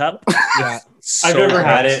diabetes in a cup. Yeah. I've never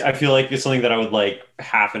had it. I feel like it's something that I would like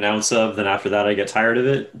half an ounce of. Then after that, I get tired of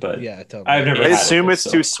it. But yeah, totally. I've never. I assume it's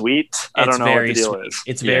too sweet. I don't know what the deal sweet. is.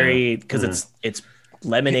 It's very because it's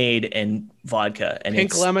lemonade and vodka and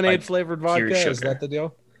pink lemonade like flavored vodka. Is that the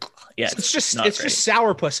deal? Yeah, so it's just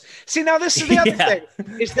sourpuss. See, now this is the other thing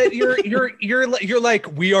is that you're like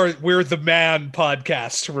we're the man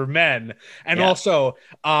podcast for men, and also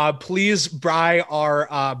please buy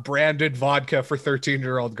our branded vodka for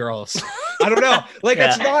 13-year-old girls. I don't know, like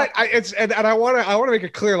it's not. And I want to make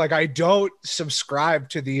it clear, like I don't subscribe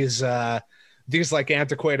to these like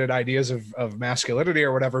antiquated ideas of masculinity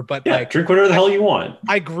or whatever, but like drink whatever the hell you want.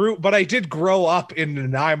 I did grow up in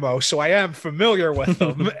Nanaimo, so I am familiar with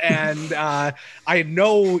them. And I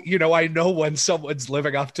know when someone's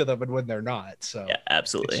living up to them and when they're not. So yeah,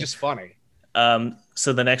 absolutely. It's just funny.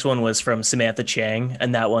 So the next one was from Samantha Chang,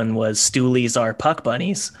 and that one was Stoolies are puck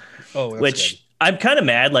bunnies. Oh, which good. I'm kind of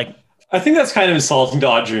mad. Like, I think that's kind of insulting to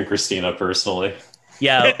Audrey and Christina personally.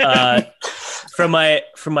 Yeah. From my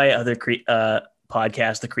other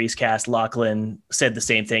podcast, the Creasecast, Lachlan said the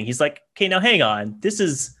same thing. He's like, okay, now hang on. This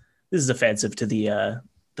is offensive to the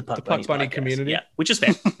Puck Bunny community. Yeah, which is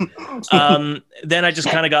fair. Then I just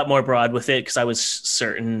kind of got more broad with it because I was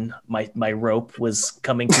certain my rope was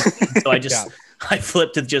coming to, so I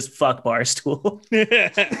flipped to just fuck Barstool.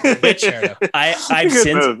 Which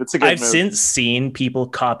I've since seen people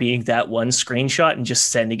copying that one screenshot and just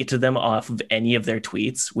sending it to them off of any of their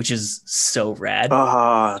tweets, which is so rad.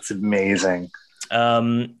 Oh, that's amazing.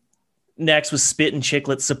 Next was Spit and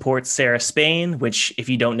Chiclet supports Sarah Spain, which, if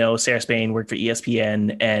you don't know, Sarah Spain worked for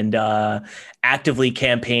ESPN and actively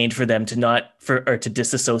campaigned for them to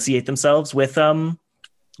disassociate themselves with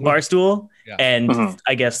Barstool. Yeah. And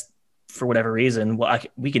I guess for whatever reason,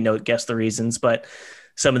 we can guess the reasons, but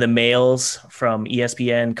some of the males from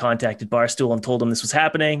ESPN contacted Barstool and told them this was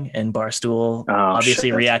happening, and Barstool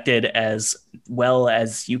obviously reacted as well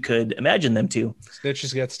as you could imagine them to.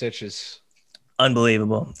 Snitches get stitches.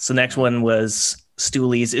 Unbelievable. So next one was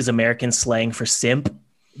Stoolies is American slang for simp.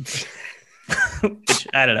 Which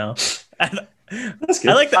I don't know. That's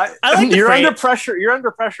good. I like that. I like you're under pressure. You're under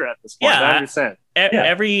pressure at this point. Yeah, I understand.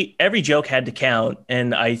 Every joke had to count,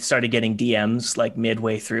 and I started getting DMs like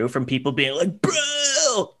midway through from people being like,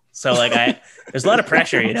 "Bro." So like there's a lot of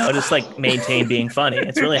pressure, just like maintain being funny.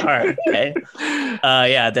 It's really hard. Okay.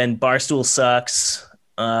 Then Barstool sucks.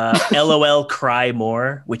 LOL cry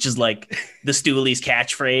more, which is like the Stoolies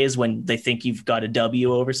catchphrase when they think you've got a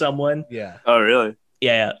W over someone. Yeah. Oh, really?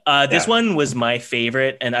 Yeah. This one was my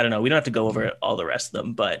favorite, and I don't know. We don't have to go over all the rest of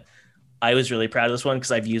them, but I was really proud of this one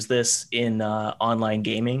because I've used this in online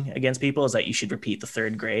gaming against people. Is that you should repeat the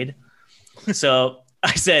third grade. So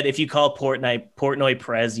I said, if you call Portnoy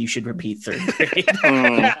Prez, you should repeat third grade.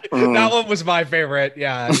 That one was my favorite.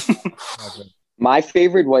 Yeah. My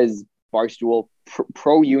favorite was Barstool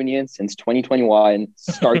pro union since 2021.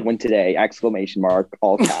 Start one today! !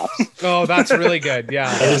 All caps. Oh, that's really good.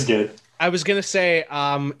 Yeah, that is good. I was gonna say,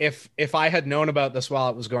 if I had known about this while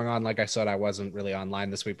it was going on, like I said, I wasn't really online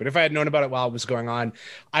this week, but if I had known about it while it was going on,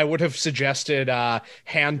 I would have suggested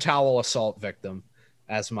hand towel assault victim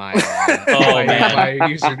as my my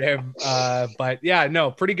username. But yeah,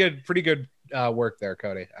 no, pretty good work there,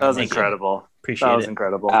 Cody. That was incredible. Appreciate it. That was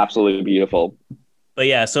incredible. Absolutely beautiful. But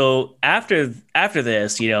yeah, so after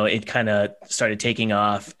this, it kind of started taking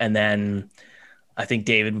off, and then I think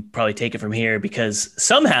David would probably take it from here because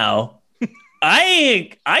somehow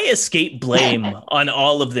I escaped blame on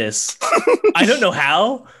all of this. I don't know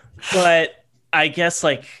how, but I guess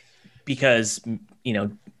because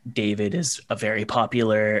David is a very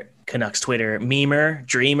popular Canucks Twitter memer,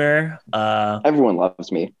 dreamer. Everyone loves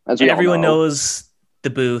me. Everyone knows the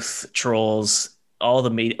booth trolls. All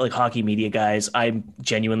the media, hockey media guys. I'm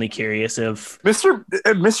genuinely curious if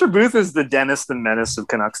Mr. Booth is the Dennis the Menace of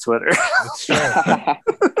Canucks Twitter. That's true.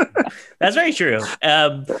 That's very true.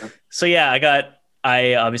 So yeah,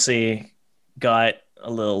 I obviously got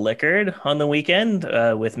a little liquored on the weekend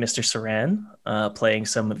with Mr. Saran playing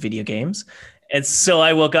some video games. And so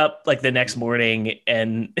I woke up the next morning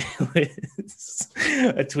and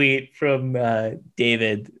a tweet from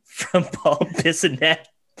David from Paul Bissonnette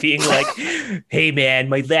being like, "Hey man,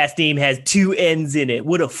 my last name has 2 N's in it.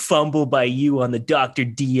 What a fumble by you on the Dr.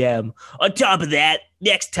 DM. On top of that,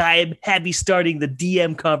 next time, have me starting the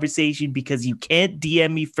DM conversation because you can't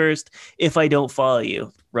DM me first if I don't follow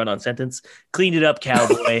you." Run-on sentence. Cleaned it up,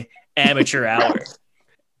 cowboy. Amateur hour.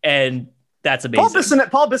 And that's amazing.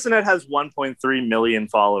 Paul Bissonnette has 1.3 million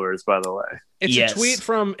followers, by the way. It's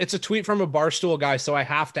a tweet from a Barstool guy, so I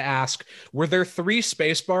have to ask, were there 3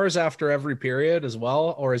 space bars after every period as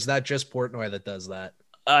well, or is that just Portnoy that does that?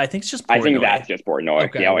 I think it's just Portnoy. I think that's just Portnoy.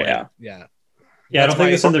 Okay, yeah. I don't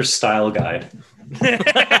think it's in their style guide. Well,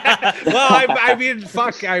 I mean,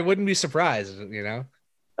 fuck, I wouldn't be surprised,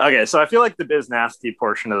 Okay, so I feel like the biz nasty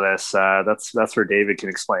portion of this, that's where David can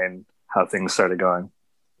explain how things started going.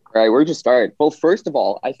 All right, where'd you start? Well, first of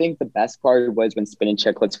all, I think the best part was when Spin and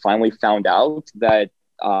Chicklets finally found out that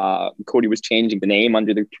Cody was changing the name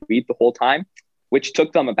under their tweet the whole time, which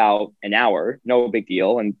took them about an hour. No big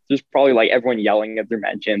deal. And there's probably everyone yelling at their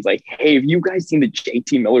mentions like, "Hey, have you guys seen the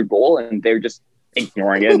JT Miller goal?" And they're just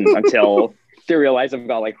ignoring it until they realize I've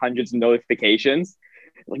got hundreds of notifications.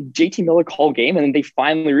 JT Miller call game. And then they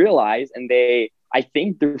finally realize, and I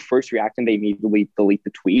think their first reaction, they immediately delete the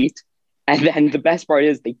tweet. And then the best part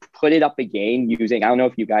is they put it up again using, I don't know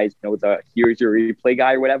if you guys know the Here's Your Replay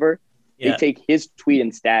guy or whatever. Yeah. They take his tweet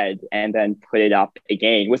instead and then put it up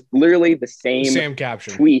again with literally the same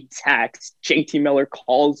caption. Tweet text, JT Miller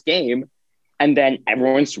calls game. And then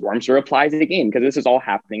everyone swarms to replies again because this is all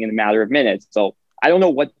happening in a matter of minutes. So I don't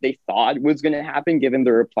know what they thought was going to happen given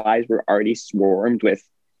the replies were already swarmed with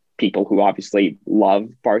people who obviously love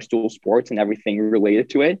Barstool Sports and everything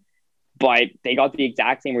related to it. But they got the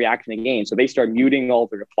exact same reaction again. So they start muting all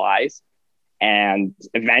the replies and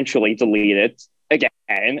eventually delete it again.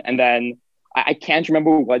 And then I can't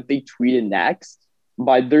remember what they tweeted next,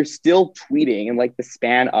 but they're still tweeting in the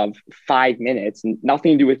span of 5 minutes,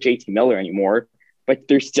 nothing to do with JT Miller anymore, but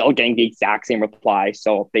they're still getting the exact same reply.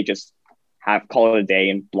 So they just call it a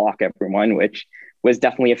day and block everyone, which was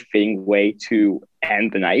definitely a fitting way to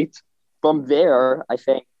end the night. From there, I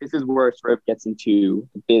think this is where it sort of gets into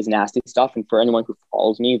biz nasty stuff. And for anyone who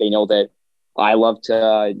follows me, they know that I love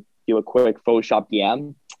to do a quick Photoshop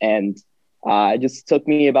DM. And it just took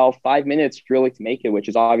me about 5 minutes really to make it, which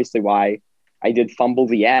is obviously why I did fumble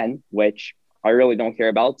the N, which I really don't care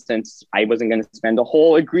about since I wasn't going to spend a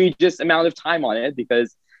whole egregious amount of time on it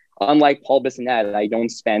because unlike Paul Bissonnette, I don't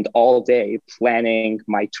spend all day planning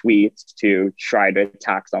my tweets to try to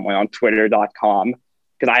attack someone on twitter.com.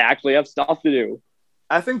 Because I actually have stuff to do.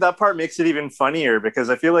 I think that part makes it even funnier because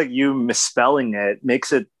I feel like you misspelling it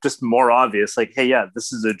makes it just more obvious. Like, hey, yeah,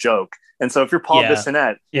 this is a joke. And so if you're Paul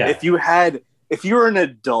Bissonnette, if you were an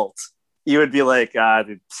adult, you would be like,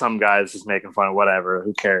 dude, some guy's just making fun of whatever.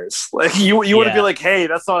 Who cares? Like you wouldn't be like, hey,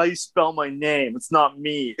 that's not how you spell my name. It's not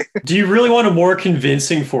me. Do you really want a more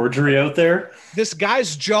convincing forgery out there? This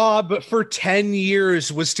guy's job for 10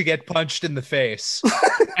 years was to get punched in the face.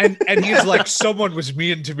 and he's like, someone was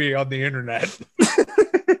mean to me on the internet.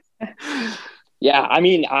 Yeah, I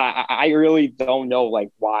mean, I really don't know like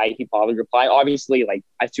why he bothered replying. Obviously, like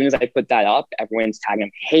as soon as I put that up, everyone's tagging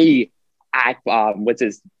him. Hey, at what's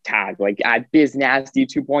his tag? Like at BizNasty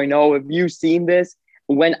 2.0. Have you seen this?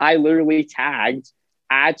 When I literally tagged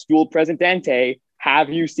at Stool Presidente, have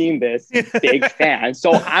you seen this? Big fan.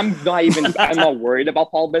 So I'm not worried about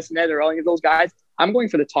Paul Bissonnette or any of those guys. I'm going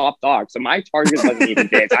for the top dog. So my target doesn't even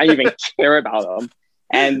dance. I don't even care about him.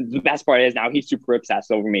 And the best part is now he's super obsessed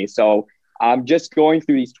over me. So I'm just going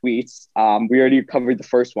through these tweets. We already covered the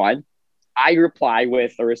first one. I reply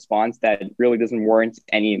with a response that really doesn't warrant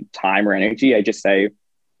any time or energy. I just say,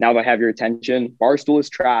 now that I have your attention, Barstool is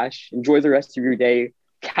trash. Enjoy the rest of your day,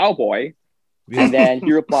 cowboy. Yeah. And then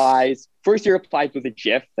he replies with a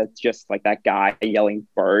GIF that's just like that guy yelling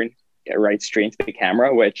burn right straight into the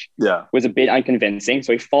camera, which was a bit unconvincing.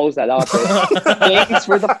 So he follows that up with, thanks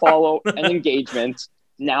for the follow and engagement.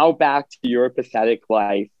 Now back to your pathetic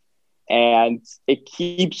life. And it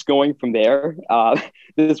keeps going from there.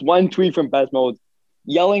 This one tweet from Best Mode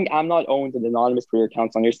yelling, I'm not owned an anonymous Twitter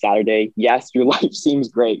accounts on your Saturday. Yes, your life seems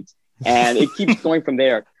great. And it keeps going from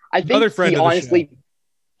there. I think he honestly,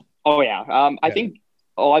 I think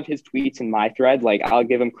all of his tweets in my thread, like I'll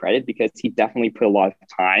give him credit because he definitely put a lot of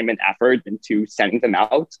time and effort into sending them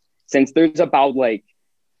out. Since there's about like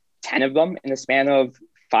 10 of them in the span of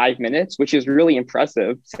 5 minutes, which is really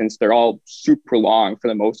impressive since they're all super long for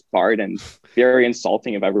the most part and very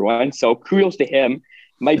insulting of everyone. So kudos to him.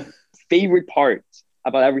 My favorite part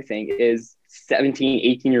about everything is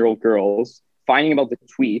 17, 18-year-old girls finding about the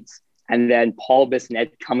tweets and then Paul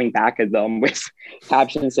Bissonnette coming back at them with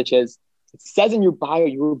captions such as, it says in your bio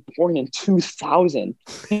you were born in 2000.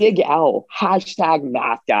 Big L, hashtag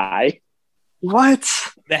math guy. What?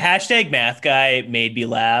 The hashtag math guy made me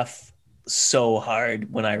laugh so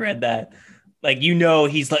hard when I read that. Like,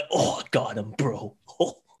 he's like, oh, got him, bro.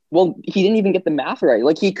 Oh. Well, he didn't even get the math right.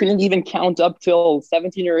 Like, he couldn't even count up till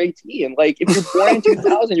 17 or 18. Like, if you're born in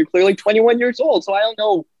 2000, you're clearly 21 years old. So I don't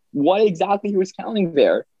know what exactly he was counting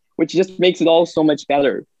there, which just makes it all so much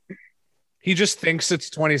better. He just thinks it's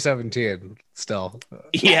 2017 still.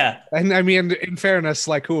 Yeah. And I mean, in fairness,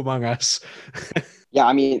 like, who among us? Yeah,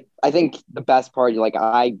 I mean, I think the best part, like,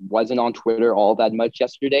 I wasn't on Twitter all that much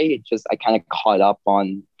yesterday. It just, I kind of caught up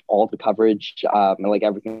on all the coverage, and like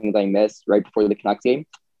everything that I missed right before the Canucks game.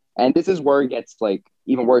 And this is where it gets like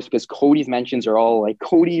even worse because Cody's mentions are all like,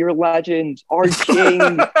 Cody, you're a legend, our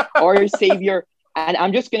king, our savior. And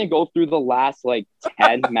I'm just going to go through the last like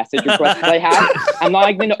 10 message requests that I have. I'm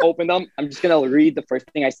not going to open them. I'm just going to read the first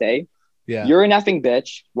thing I say. Yeah. You're an effing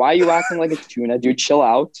bitch. Why are you acting like a tuna? Dude, chill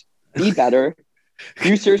out. Be better.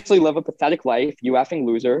 You seriously live a pathetic life. You effing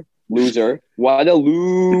loser. Loser. What a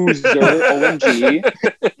loser. OMG.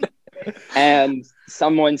 And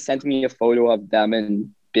someone sent me a photo of them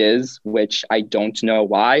in Biz, which I don't know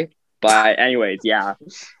why. But anyways, yeah.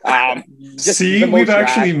 Just see, we've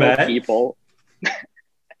actually met people.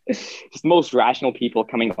 Just the most rational people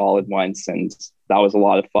coming all at once, and that was a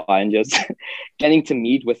lot of fun. Just getting to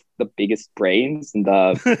meet with the biggest brains and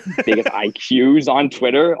the biggest IQs on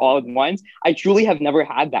Twitter all at once. I truly have never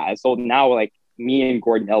had that. So now, like me and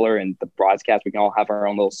Gordon Eller and the broadcast, we can all have our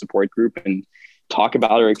own little support group and talk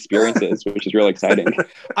about our experiences, which is really exciting.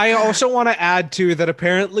 I also want to add too that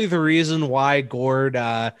apparently the reason why Gord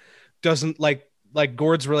doesn't like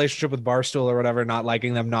Gord's relationship with Barstool or whatever, not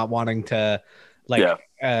liking them, not wanting to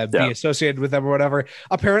be associated with them or whatever.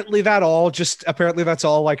 Apparently that's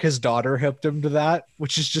all like his daughter hipped him to that,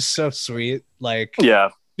 which is just so sweet. Like,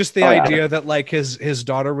 just the idea that like his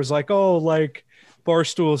daughter was like, oh, like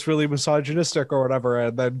Barstool is really misogynistic or whatever.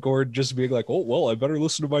 And then Gord just being like, oh, well, I better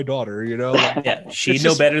listen to my daughter, you know? Like, yeah. She'd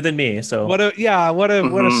know better than me. So what a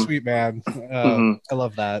sweet man. I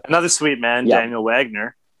love that. Another sweet man, Daniel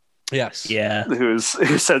Wagner. Yes. Yeah. Who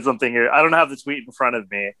said something here. I don't have the tweet in front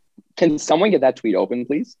of me. Can someone get that tweet open,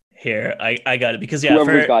 please? Here, I got it because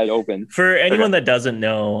whoever's got it open. For anyone that doesn't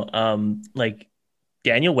know, like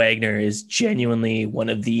Daniel Wagner is genuinely one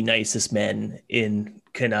of the nicest men in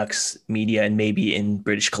Canucks media and maybe in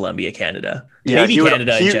British Columbia, Canada. Yeah, maybe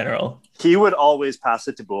Canada in general. He would always pass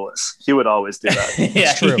it to Bullis. He would always do that.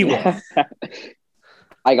 Yeah, he would.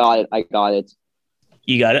 I got it.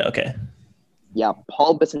 You got it? Okay. Yeah,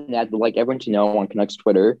 Paul Bissonnette would like everyone to know on Canucks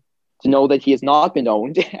Twitter to know that he has not been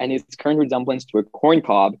owned and his current resemblance to a corn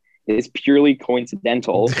cob is purely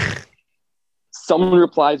coincidental. Someone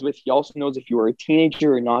replies with, he also knows if you are a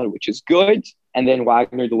teenager or not, which is good. And then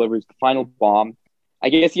Wagner delivers the final bomb. I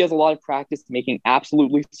guess he has a lot of practice making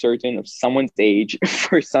absolutely certain of someone's age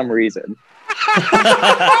for some reason.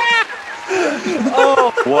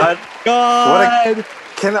 Oh, what? God.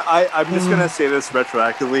 I'm just going to say this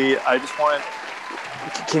retroactively. I just want...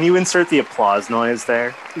 Can you insert the applause noise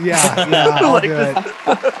there? Yeah, I'll do it.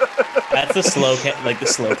 That's the slow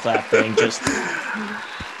clap thing. Just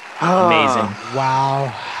amazing.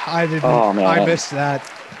 Wow, I didn't. Oh, man. I missed that.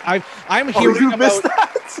 I'm hearing about.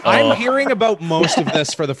 I'm Oh. hearing about most of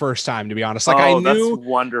this for the first time, to be honest. Like that's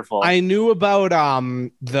wonderful. I knew about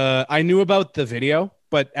the video,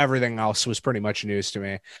 but everything else was pretty much news to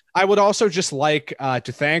me. I would also just like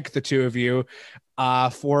to thank the two of you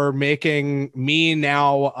for making me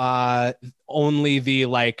now only the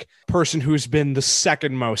like person who's been the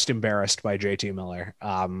second most embarrassed by JT Miller.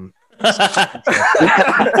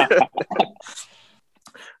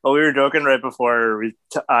 Well, we were joking right before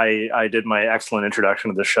I did my excellent introduction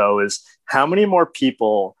of the show is how many more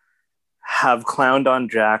people have clowned on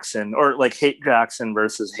Jackson or like hate Jackson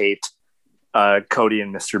versus hate Cody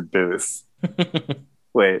and Mr. Booth.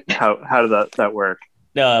 Wait, how did that work?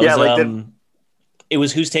 No, it was, it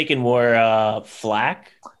was who's taking more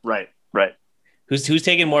flack. Right. Who's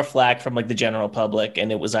taking more flack from like the general public,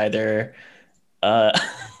 and it was either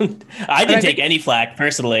I didn't take any flack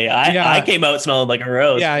personally. I came out smelling like a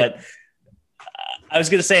rose, but I was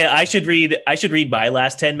gonna say I should read my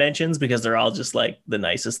last 10 mentions because they're all just like the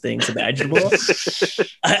nicest things imaginable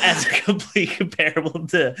as complete comparable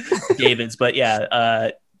to David's. But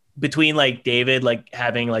between like David like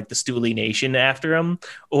having like the Stooley Nation after him,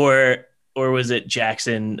 or was it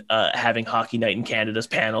Jackson having Hockey Night in Canada's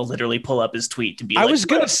panel literally pull up his tweet to be I was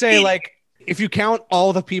gonna say, like, if you count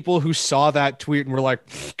all the people who saw that tweet and were like,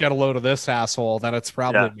 get a load of this asshole, then it's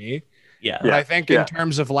probably me. Yeah. But I think in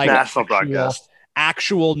terms of like national broadcast,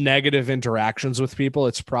 actual negative interactions with people,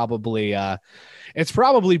 it's probably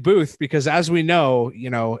Booth, because as we know,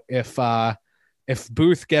 if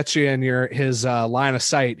Booth gets you in his line of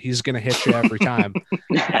sight, he's going to hit you every time.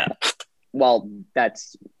 Well,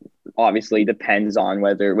 that's obviously depends on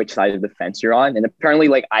which side of the fence you're on. And apparently,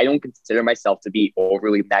 like, I don't consider myself to be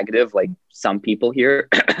overly negative, like some people here.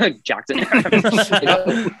 Jackson.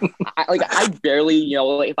 I barely,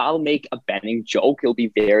 if I'll make a Benning joke, it'll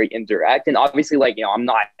be very indirect. And obviously, like, I'm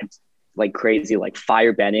not like crazy, like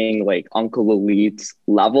fire Benning, like Uncle Elite's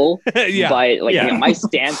level. But like, my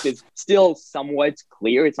stance is still somewhat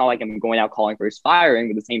clear. It's not like I'm going out calling for his firing,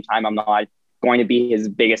 but at the same time, I'm not going to be his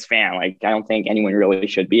biggest fan. Like, I don't think anyone really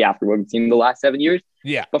should be after what we've seen the last 7 years.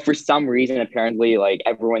 Yeah. But for some reason, apparently, like,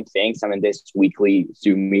 everyone thinks I'm in this weekly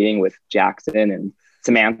Zoom meeting with Jackson and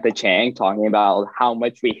Samantha Chang talking about how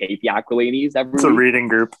much we hate the Aquilinis every It's a reading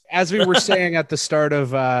group. As we were saying at the start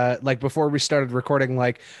of like before we started recording,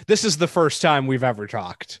 like, this is the first time we've ever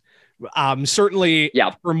talked. Certainly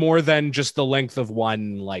for more than just the length of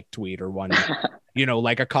one like tweet or one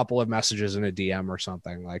like a couple of messages in a DM or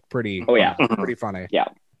something, like pretty funny. Yeah.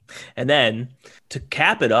 And then to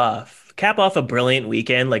cap off a brilliant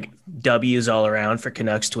weekend, like W's all around for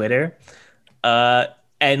Canucks Twitter.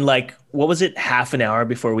 And like, what was it? Half an hour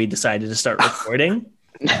before we decided to start recording,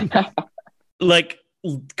 like,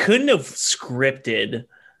 couldn't have scripted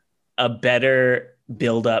a better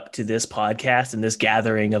build up to this podcast and this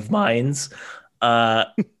gathering of minds. Paul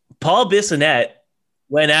Bissonnette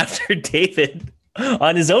went after David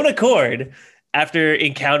on his own accord after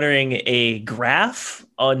encountering a graph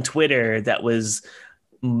on Twitter that was,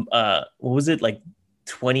 what was it, like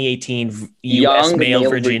 2018 U.S. male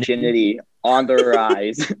virginity on the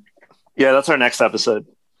rise. Yeah, that's our next episode.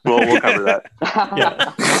 We'll cover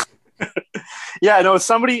that. No,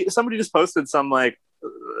 somebody just posted some, like,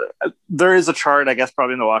 there is a chart, I guess,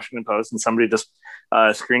 probably in the Washington Post, and somebody just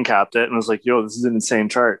screen capped it and was like, yo, this is an insane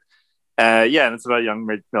chart. And it's about young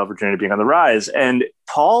male virginity being on the rise. And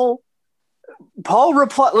Paul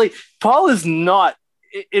replied, like, Paul is not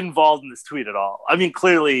involved in this tweet at all. I mean,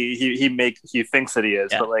 clearly he thinks that he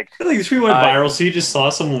is, but like this tweet went viral, so he just saw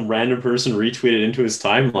some random person retweet it into his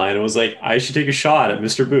timeline and was like, I should take a shot at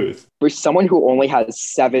Mr. Booth. For someone who only has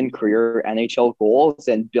 7 career NHL goals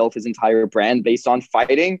and built his entire brand based on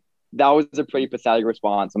fighting, that was a pretty pathetic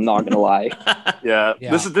response. I'm not gonna lie. Yeah.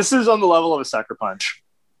 This is on the level of a sucker punch.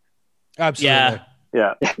 Absolutely.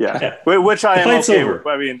 Yeah. Which I am okay with.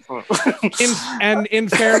 I mean,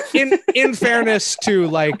 in fairness to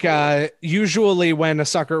like, usually when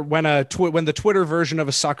the Twitter version of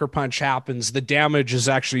a sucker punch happens, the damage is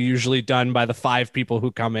actually usually done by the 5 people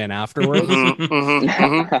who come in afterwards.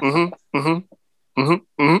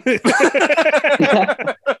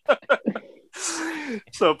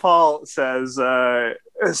 So Paul says,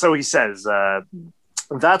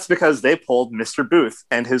 that's because they pulled Mr. Booth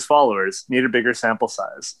and his followers need a bigger sample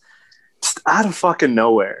size. Just out of fucking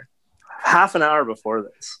nowhere. Half an hour before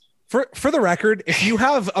this. For the record, if you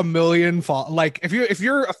have a million if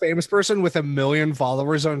you're a famous person with 1 million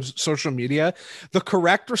followers on social media, the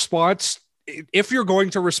correct response, if you're going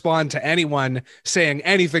to respond to anyone saying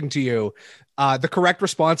anything to you, the correct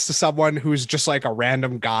response to someone who's just like a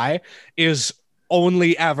random guy is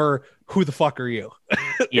only ever, who the fuck are you?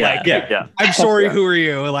 Yeah. I'm sorry, who are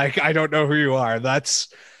you? Like, I don't know who you are.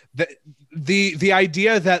 That's the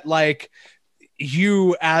idea that like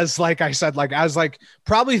you as like I said, like as like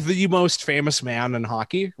probably the most famous man in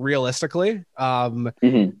hockey, realistically,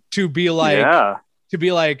 to be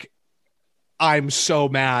like, I'm so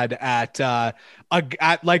mad at a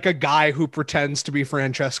guy who pretends to be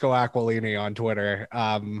Francesco Aquilini on Twitter.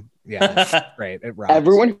 It's great. It rocks.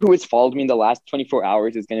 Everyone who has followed me in the last 24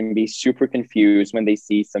 hours is going to be super confused when they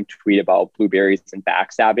see some tweet about blueberries and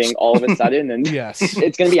backstabbing all of a sudden. And yes,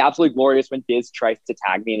 it's going to be absolutely glorious when Diz tries to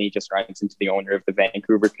tag me and he just runs into the owner of the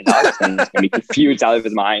Vancouver Canucks and he's going to be confused out of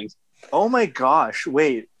his mind. Oh my gosh.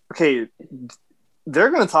 Wait. Okay.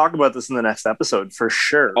 They're going to talk about this in the next episode for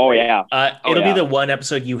sure. Oh, yeah. It'll be the one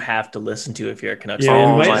episode you have to listen to if you're a Canucks fan.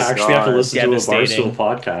 fan. You might actually have to listen to a Barstool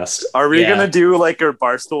podcast. Are we going to do like a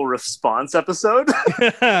Barstool response episode?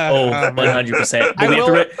 100%. We have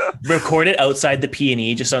to record it outside the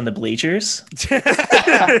P&E, just on the bleachers.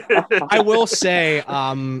 I will say,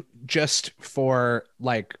 just for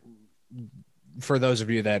those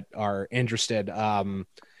of you that are interested,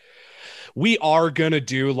 we are going to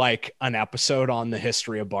do like an episode on the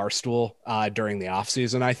history of Barstool during the off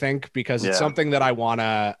season, I think, because it's something that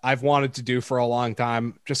I've wanted to do for a long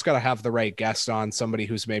time. Just got to have the right guest on, somebody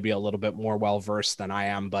who's maybe a little bit more well-versed than I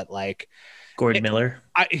am, but like Gordon Miller.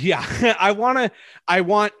 I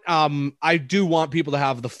do want people to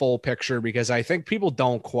have the full picture, because I think people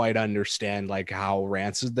don't quite understand like how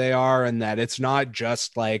rancid they are, and that it's not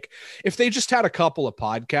just like, if they just had a couple of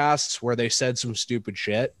podcasts where they said some stupid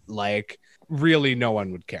shit, like really no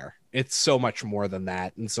one would care. It's so much more than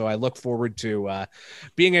that. And so I look forward to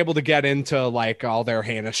being able to get into like all their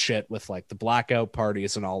heinous shit with like the blackout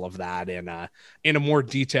parties and all of that in a more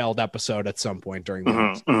detailed episode at some point during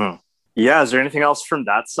the Yeah, is there anything else from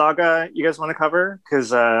that saga you guys want to cover?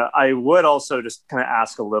 Because I would also just kind of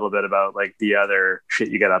ask a little bit about like the other shit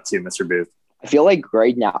you get up to, Mr. Booth. I feel like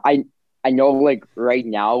right now, I know like right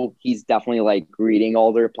now he's definitely like reading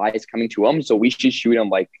all the replies coming to him. So we should shoot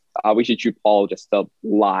him we should shoot Paul just a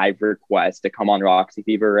live request to come on Roxy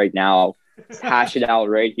Fever right now. Hash it out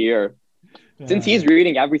right here. Since he's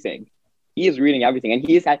reading everything. He is reading everything. And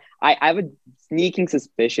he has had, I have a sneaking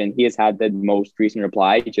suspicion he has had the most recent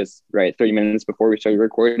reply just 30 minutes before we started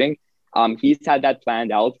recording. He's had that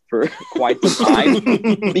planned out for quite some time,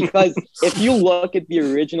 because if you look at the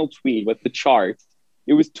original tweet with the chart,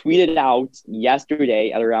 it was tweeted out yesterday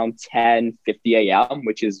at around 10:50 a.m.,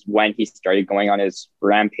 which is when he started going on his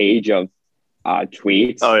rampage of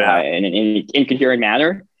tweets in an incoherent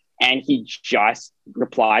manner. And he just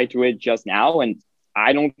replied to it just now. And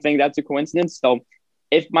I don't think that's a coincidence. So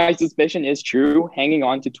if my suspicion is true, hanging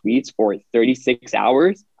on to tweets for 36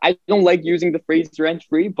 hours, I don't like using the phrase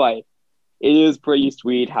rent-free, but it is pretty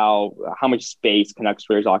sweet how much space Canucks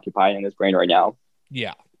Twitter is occupying in his brain right now.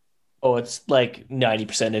 Yeah. Oh, it's like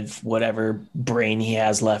 90% of whatever brain he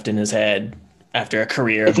has left in his head after a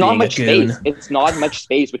career of being a goon. It's not much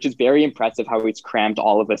space, which is very impressive how he's crammed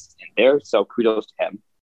all of us in there. So kudos to him.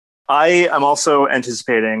 I am also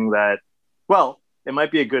anticipating that, well, it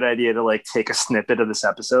might be a good idea to like take a snippet of this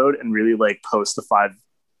episode and really like post the 5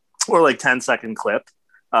 or like 10-second clip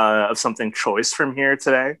of something choice from here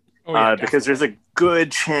today. Because there's a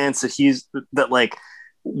good chance that like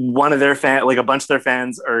one of their like a bunch of their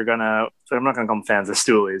fans are gonna, I'm not gonna call them fans, they're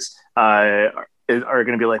stoolies, are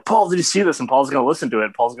gonna be like, Paul, did you see this? And Paul's gonna listen to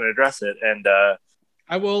it. Paul's gonna address it. And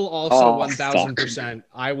I will also 1000%.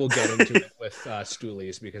 I will get into it with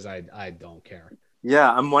stoolies, because I don't care.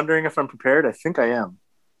 Yeah, I'm wondering if I'm prepared. I think I am.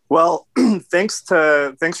 Well, thanks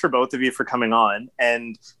for both of you for coming on.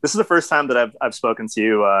 And this is the first time that I've spoken to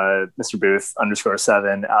you, Mr. Booth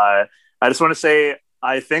 _7. I just want to say,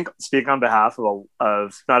 I think, speak on behalf of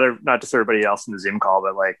not just everybody else in the Zoom call,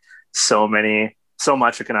 but like so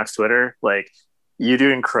much of Canucks Twitter, like You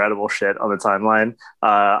do incredible shit on the timeline.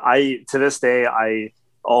 To this day, I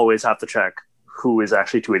always have to check who is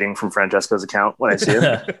actually tweeting from Francesco's account when I see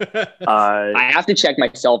him. I have to check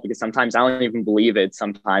myself because sometimes I don't even believe it.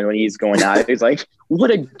 Sometimes when he's going at it, he's like,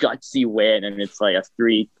 what a gutsy win. And it's like a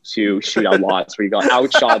 3-2 shootout loss where you got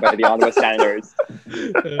outshot by the Ottawa Senators.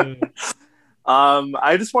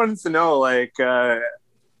 I just wanted to know, like,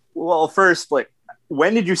 well, first, like,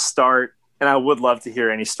 when did you start? And I would love to hear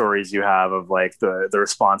any stories you have of like the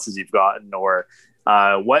responses you've gotten, or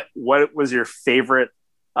what was your favorite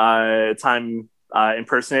time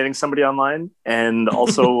impersonating somebody online, and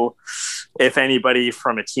also if anybody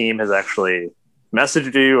from a team has actually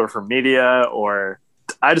messaged you or from media, or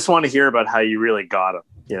I just want to hear about how you really got them,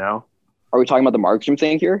 you know? Are we talking about the Markstrom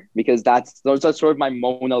thing here? Because that's sort of my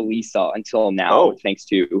Mona Lisa until now, thanks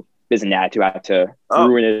to Bizinet, who had to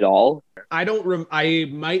ruin it all.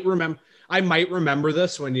 I might remember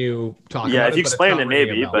this when you talk about it. Yeah, if you explain it,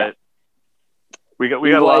 maybe, but we got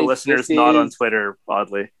a lot of listeners not on Twitter,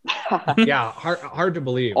 oddly. Yeah, hard to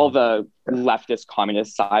believe. All the leftist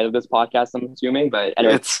communist side of this podcast, I'm assuming, but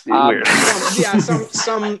anyway, it's weird.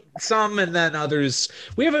 Some, and then others.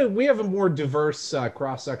 We have a more diverse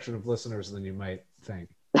cross section of listeners than you might think.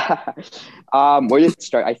 Where did it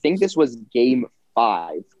start? I think this was game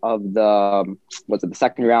 5 of the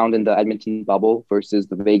second round in the Edmonton bubble versus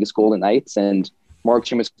the Vegas Golden Knights, and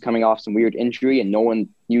Markstrom was coming off some weird injury and no one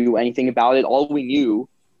knew anything about it. All we knew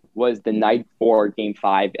was the night before game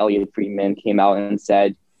 5, Elliot Friedman came out and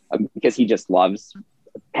said, because he just loves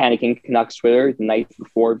panicking Canucks Twitter the night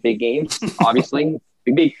before big games, obviously,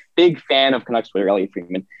 big fan of Canucks Twitter, Elliot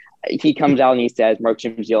Friedman. He comes out and he says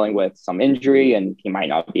Markstrom's dealing with some injury and he might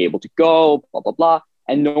not be able to go, blah, blah, blah.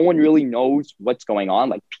 And no one really knows what's going on.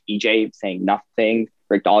 Like PJ saying nothing,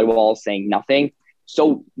 Rick Dhaliwal saying nothing.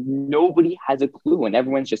 So nobody has a clue and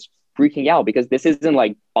everyone's just freaking out because this isn't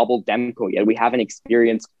like bubble Demko yet. We haven't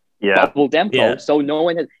experienced bubble Demko. Yeah. So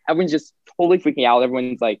everyone's just totally freaking out.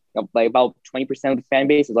 Everyone's like about 20% of the fan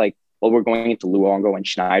base is like, well, we're going into Luongo and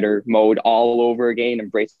Schneider mode all over again.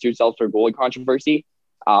 Embrace yourselves for goalie controversy.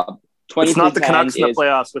 It's not the Canucks in the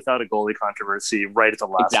playoffs without a goalie controversy right at the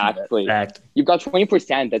last minute. You've got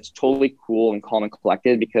 20% that's totally cool and calm and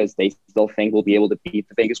collected because they still think we'll be able to beat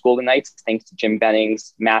the Vegas Golden Knights thanks to Jim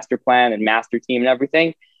Benning's master plan and master team and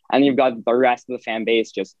everything. And you've got the rest of the fan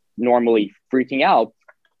base just normally freaking out.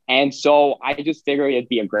 And so I just figured it'd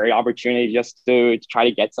be a great opportunity just to try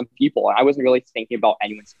to get some people. I wasn't really thinking about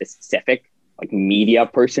anyone specific, like media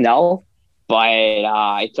personnel. But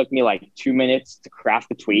it took me like 2 minutes to craft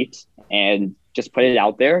the tweet and just put it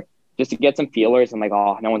out there just to get some feelers. I'm like,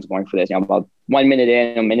 oh, no one's going for this. About 1 minute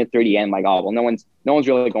in, a minute 30 in, I'm like, oh, well, no one's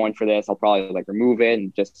really going for this. I'll probably like remove it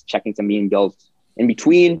and just checking some meeting bills in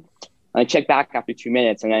between. And I check back after 2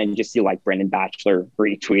 minutes and then I just see like Brendan Batchelor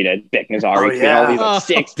retweeted, Vic Nazari, all these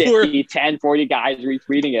like 650, 1040 guys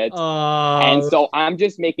retweeting it. And so I'm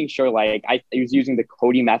just making sure like I was using the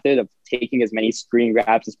Cody method of taking as many screen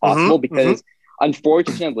grabs as possible because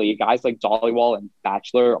unfortunately guys like Dhaliwal and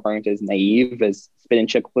Batchelor aren't as naive as Spit and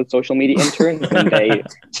Chicklets social media interns and they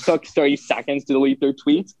took 30 seconds to delete their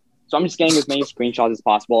tweets. So I'm just getting as many screenshots as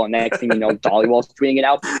possible. And next thing you know, Dhaliwal's tweeting it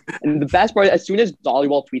out. And the best part, as soon as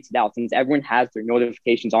Dhaliwal tweets it out, since everyone has their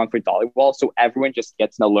notifications on for Dhaliwal, so everyone just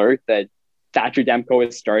gets an alert that Thatcher Demko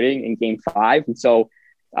is starting in game 5. And so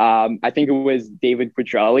I think it was David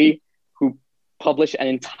Quadrelli who published an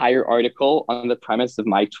entire article on the premise of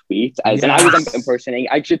my tweet. And I was impersonating,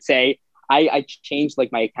 I should say, I changed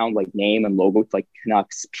like my account like name and logo to like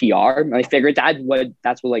Canucks PR. And I figured that's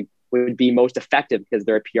what like would be most effective because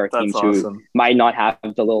there are PR teams who might not have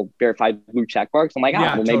the little verified blue check marks. I'm like,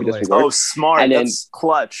 maybe this will work. Oh, smart. And that's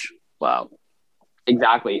clutch. Wow.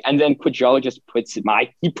 Exactly. And then Quadrello just puts my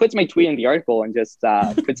tweet in the article and just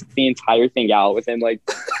puts the entire thing out within like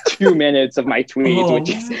 2 minutes of my tweet, which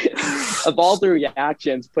is of all the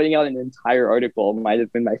reactions, putting out an entire article might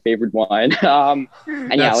have been my favorite one. And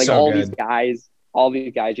yeah, like all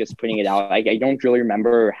these guys just putting it out. I don't really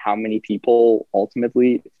remember how many people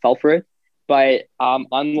ultimately fell for it, but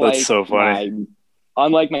unlike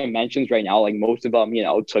my mentions right now, like most of them,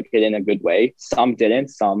 took it in a good way. Some didn't.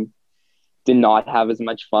 Some did not have as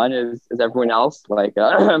much fun as everyone else, like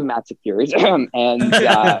Matt Secures. And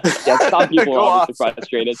some people are obviously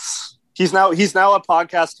frustrated. He's now a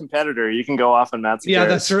podcast competitor. You can go off on Matt Secures. Yeah,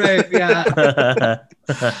 that's right. Yeah.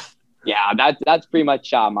 Yeah, that's pretty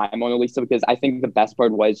much my Mona Lisa, because I think the best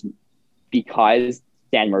part was because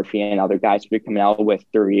Dan Murphy and other guys were coming out with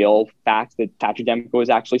the real facts that Thatcher Demko was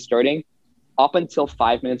actually starting. Up until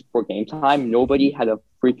 5 minutes before game time, nobody had a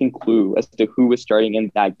freaking clue as to who was starting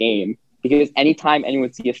in that game. because anytime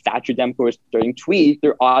anyone sees a Thatcher Demko starting tweet,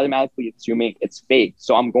 they're automatically assuming it's fake.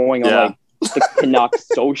 So I'm going on like the Canucks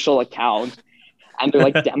social account, and they're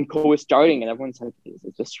like, Demko is starting, and everyone's like, is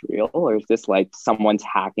it just real, or is this like someone's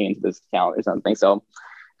hacking into this account or something? So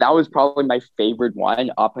that was probably my favorite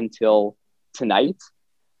one up until tonight,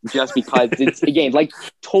 just because it's again like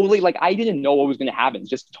totally like I didn't know what was going to happen. It's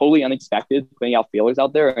just totally unexpected, putting out feelers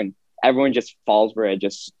out there, and everyone just falls for it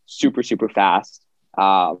just super fast.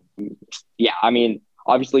 Yeah, I mean,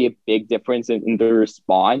 obviously a big difference in the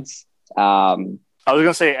response. I was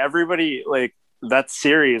gonna say everybody like that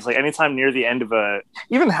series, like anytime near the end of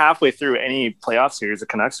even halfway through any playoff series the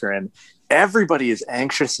Canucks are in, everybody is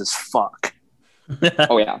anxious as fuck.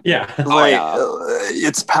 Oh yeah, yeah. Like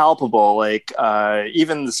it's palpable. Like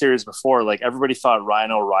even the series before, like everybody thought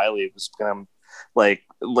Ryan O'Reilly was gonna like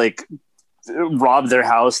rob their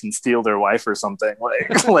house and steal their wife or something.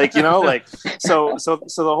 Like you know, like so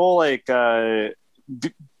the whole like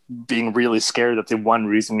being really scared that the one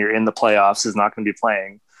reason you're in the playoffs is not going to be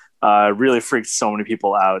playing really freaked so many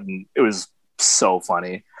people out, and it was so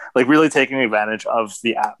funny. Like really taking advantage of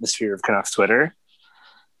the atmosphere of Canucks Twitter.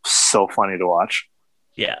 So funny to watch.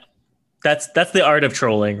 Yeah, that's the art of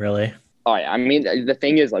trolling, really. Oh yeah, I mean the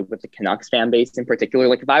thing is like with the Canucks fan base in particular,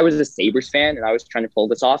 like if I was a Sabres fan and I was trying to pull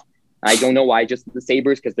this off, I don't know why just the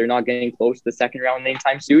Sabres, because they're not getting close to the second round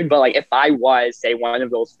anytime soon. But like if I was, say, one of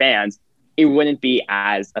those fans, it wouldn't be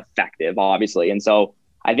as effective, obviously. And so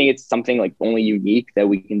I think it's something like only unique that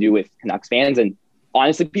we can do with Canucks fans. And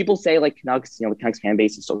honestly, people say like Canucks, the Canucks fan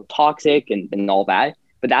base is so toxic and all that,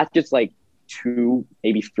 but that's just like 2,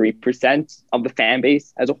 maybe 3% of the fan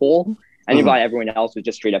base as a whole. And you've got everyone else who's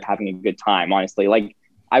just straight up having a good time, honestly. Like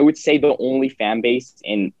I would say the only fan base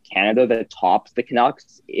in Canada that tops the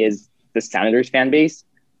Canucks is the Senators fan base,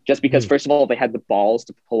 just because first of all, they had the balls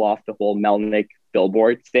to pull off the whole Melnyk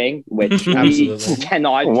billboard thing, which we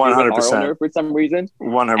cannot do with our owner for some reason.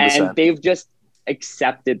 100%. And they've just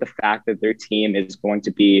accepted the fact that their team is going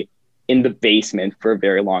to be in the basement for a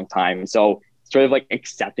very long time. So sort of like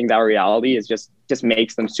accepting that reality is just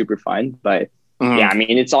makes them super fun. But yeah, I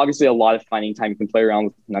mean, it's obviously a lot of fun anytime you can play around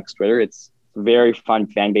with Canucks Twitter. It's a very fun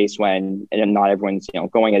fan base when not everyone's,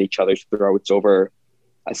 going at each other's throats over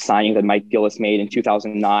a signing that Mike Gillis made in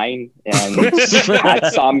 2009 and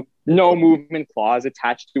had some no movement clause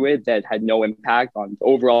attached to it that had no impact on the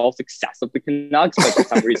overall success of the Canucks. But for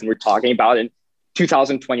some reason, we're talking about it in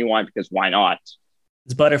 2021 because why not?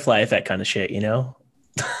 It's butterfly effect kind of shit, Well,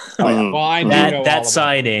 that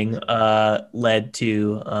signing led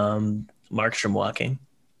to Markstrom walking.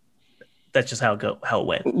 That's just how it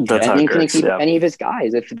went. That's how it couldn't keep any of his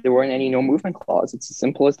guys if there weren't any no movement clause. It's as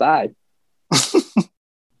simple as that.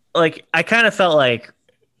 Like I kind of felt like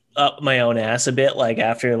up my own ass a bit, like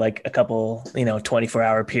after like a couple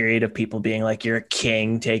 24-hour period of people being like, you're a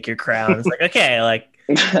king, take your crown. It's like, okay, like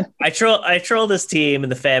I troll this team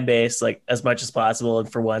and the fan base like as much as possible,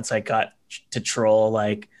 and for once I got to troll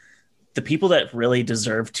like the people that really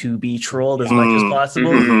deserve to be trolled as much as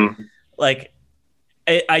possible. Like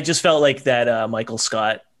I just felt like that Michael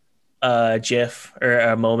Scott gif or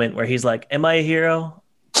a moment where he's like, am I a hero?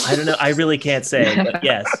 I don't know. I really can't say, but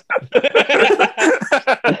yes.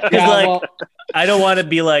 I don't want to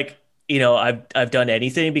be like, I've done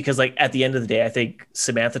anything, because like at the end of the day, I think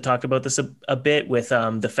Samantha talked about this a bit with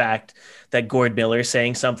the fact that Gord Miller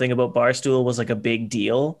saying something about Barstool was like a big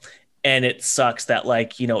deal. And it sucks that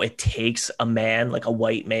like, it takes a man, like a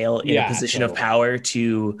white male in a position of power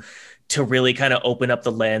to really kind of open up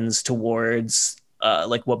the lens towards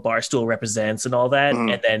like what Barstool represents and all that.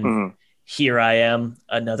 And then here I am,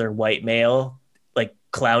 another white male, like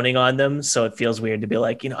clowning on them. So it feels weird to be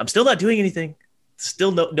like, I'm still not doing anything.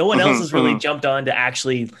 Still no one else has really jumped on to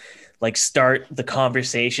actually like start the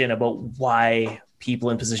conversation about why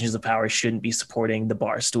people in positions of power shouldn't be supporting the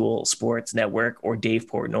Barstool Sports Network or Dave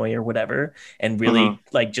Portnoy or whatever, and really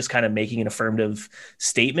like just kind of making an affirmative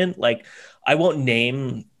statement. Like I won't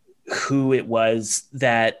name who it was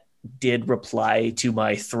that did reply to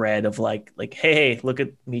my thread of like, hey, look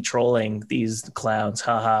at me trolling these clowns.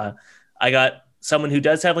 Haha. I got someone who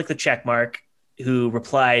does have like the check mark who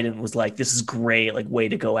replied and was like, this is great. Like way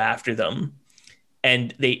to go after them.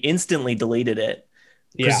 And they instantly deleted it,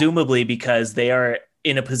 presumably because they are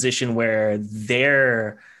in a position where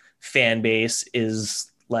their fan base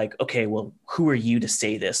is like, okay, well, who are you to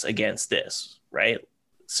say this against this? Right.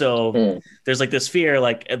 So there's like this fear,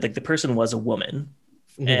 like the person was a woman.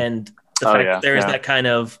 And the fact there is that kind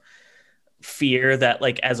of fear that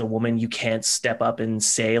like as a woman you can't step up and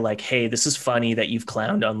say like, hey, this is funny that you've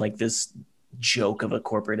clowned on like this joke of a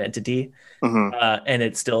corporate entity. And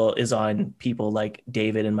it still is on people like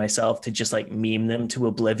David and myself to just like meme them to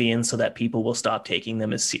oblivion so that people will stop taking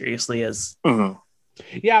them as seriously as.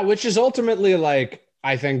 Yeah, which is ultimately like,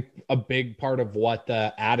 I think a big part of what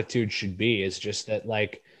the attitude should be is just that,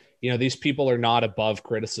 like, you know, these people are not above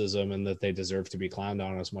criticism and that they deserve to be clowned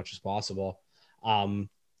on as much as possible. I'll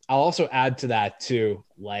also add to that too,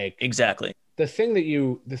 like, exactly the thing that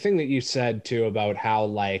you said too about how,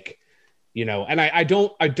 like, you know, and I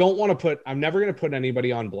don't want to I'm never going to put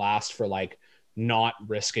anybody on blast for like not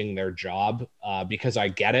risking their job, because I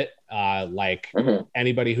get it.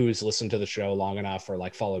 Anybody who's listened to the show long enough or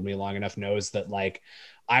like followed me long enough knows that, like,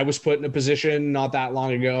 I was put in a position not that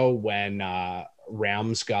long ago when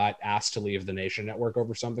Rams got asked to leave the Nation Network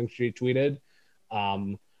over something she tweeted,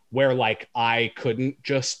 where like I couldn't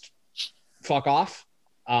just fuck off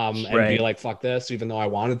and be like, fuck this, even though I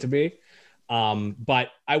wanted to be.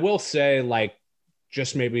 But I will say, like,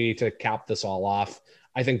 just maybe to cap this all off,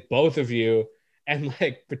 I think both of you, and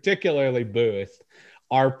like particularly Booth,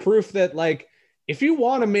 are proof that, like, if you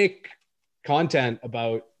want to make content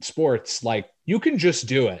about sports, like, you can just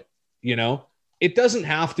do it. You know, it doesn't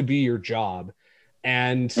have to be your job.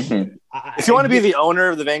 And if you want to be the owner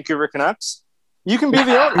of the Vancouver Canucks, you can be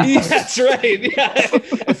the owner. Yeah, that's right. Yeah.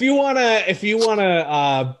 If you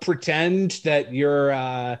wanna pretend that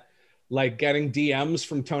you're like getting DMs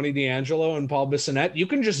from Tony D'Angelo and Paul Bissonnette, you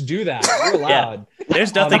can just do that. You're allowed. Yeah.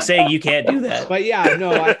 There's nothing saying you can't do that. But yeah,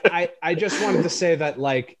 no, I just wanted to say that,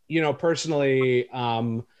 like, you know, personally,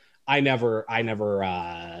 I never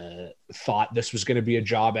thought this was going to be a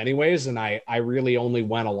job anyways. And I really only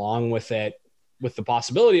went along with it with the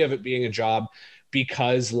possibility of it being a job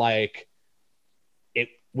because, like, it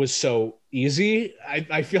was so easy.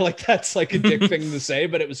 I feel like that's like a dick thing to say,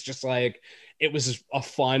 but it was just like, it was a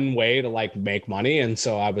fun way to like make money. And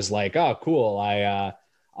so I was like, oh, cool.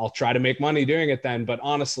 I'll try to make money doing it then. But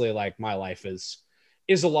honestly, like, my life is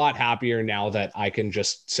a lot happier now that I can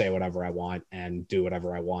just say whatever I want and do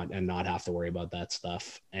whatever I want and not have to worry about that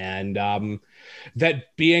stuff. And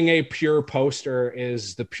that being a pure poster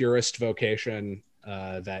is the purest vocation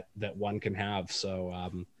that one can have.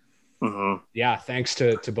 So yeah, thanks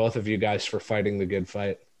to both of you guys for fighting the good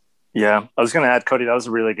fight. Yeah, I was going to add, Cody, that was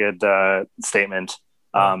a really good statement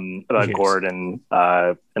about Gord and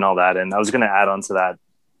all that. And I was going to add on to that.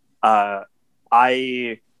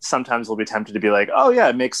 I sometimes will be tempted to be like, oh yeah,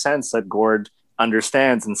 it makes sense that Gord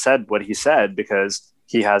understands and said what he said because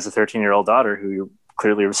he has a 13-year-old daughter who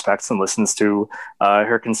clearly respects and listens to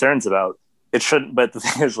her concerns about. It shouldn't, but the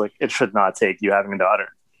thing is, like, it should not take you having a daughter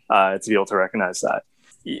to be able to recognize that.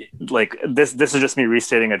 Like, this is just me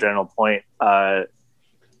restating a general point.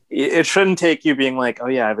 It shouldn't take you being like, oh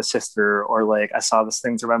yeah, I have a sister, or like, I saw this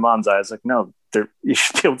thing through my mom's eyes. Like, no, you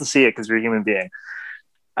should be able to see it because you're a human being.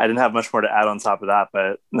 I didn't have much more to add on top of that,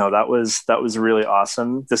 but no, that was really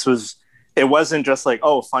awesome. It wasn't just like,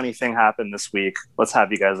 oh, funny thing happened this week, let's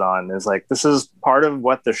have you guys on. It's like, this is part of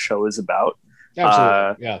what the show is about.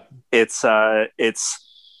 Absolutely. Yeah. It's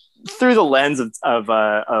through the lens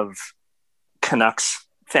of Canucks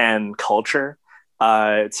fan culture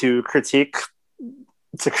to critique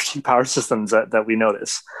power systems that we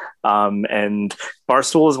notice. And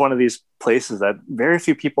Barstool is one of these places that very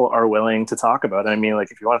few people are willing to talk about. I mean,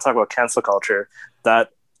 like, if you want to talk about cancel culture,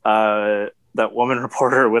 that woman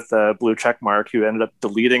reporter with the blue check mark who ended up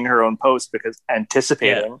deleting her own post because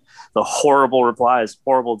anticipating the horrible replies,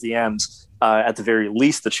 horrible DMs, at the very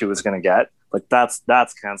least that she was going to get. Like, that's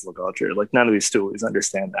cancel culture. Like, none of these stoolies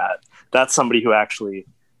understand that. That's somebody who actually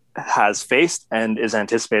has faced and is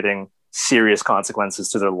anticipating serious consequences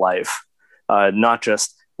to their life, not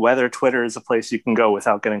just whether Twitter is a place you can go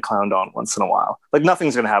without getting clowned on once in a while. Like,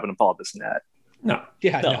 nothing's going to happen to Paul Bissonnette. No,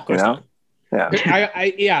 of course not.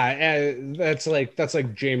 Yeah, that's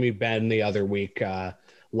like Jamie Benn the other week,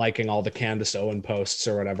 liking all the Candace Owen posts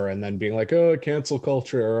or whatever, and then being like, oh, cancel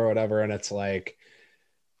culture or whatever, and it's like,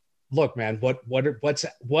 look, man,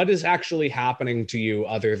 what is actually happening to you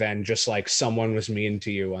other than just like someone was mean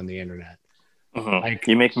to you on the internet? Like,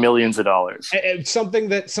 you make millions of dollars. It's something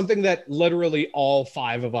that literally all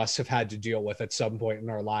five of us have had to deal with at some point in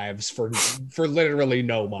our lives for literally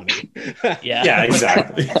no money. Yeah,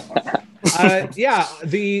 exactly. The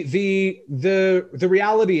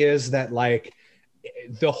reality is that, like,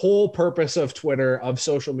 the whole purpose of Twitter, of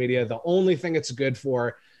social media, the only thing it's good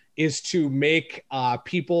for is to make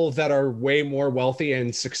people that are way more wealthy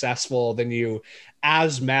and successful than you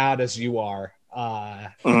as mad as you are.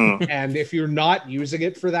 And if you're not using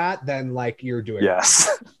it for that, then, like, you're doing yes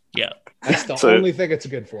it. Yeah, that's the only thing it's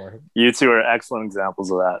good for. You two are excellent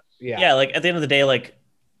examples of that. Yeah, like, at the end of the day, like,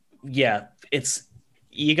 yeah,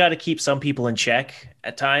 you got to keep some people in check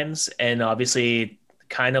at times, and obviously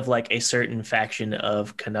kind of like a certain faction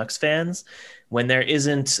of Canucks fans, when there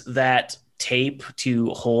isn't that tape to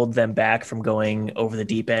hold them back from going over the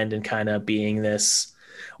deep end and kind of being this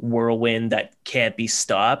whirlwind that can't be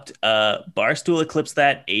stopped. Barstool eclipsed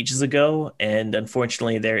that ages ago, and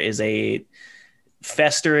unfortunately there is a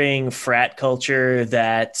festering frat culture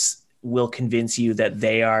that will convince you that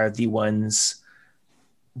they are the ones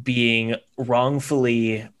being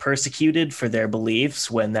wrongfully persecuted for their beliefs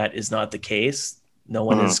when that is not the case. No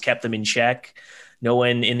one has kept them in check. No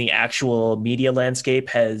one in the actual media landscape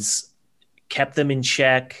has kept them in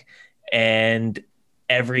check, and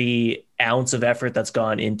every ounce of effort that's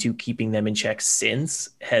gone into keeping them in check since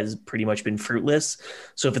has pretty much been fruitless.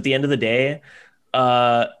 So if at the end of the day,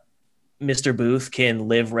 Mr. Booth can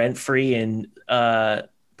live rent-free in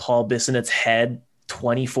Paul Bissonnette's head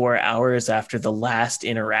 24 hours after the last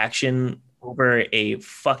interaction over a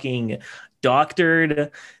fucking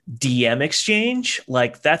doctored DM exchange,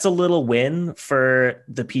 like that's a little win for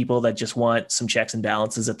the people that just want some checks and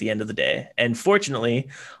balances at the end of the day. And fortunately,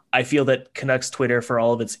 I feel that Canucks Twitter, for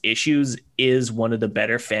all of its issues, is one of the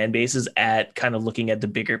better fan bases at kind of looking at the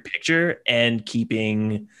bigger picture and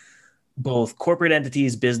keeping both corporate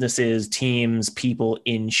entities, businesses, teams, people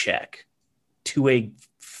in check to a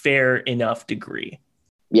fair enough degree.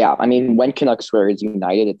 Yeah, I mean, when Canucks Twitter is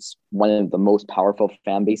united, it's one of the most powerful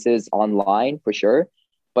fan bases online for sure.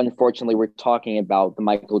 But unfortunately, we're talking about the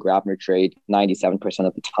Michael Grabner trade 97%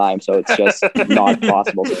 of the time, so it's just not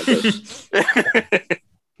possible to do.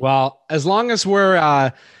 Well, as long as we're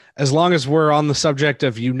on the subject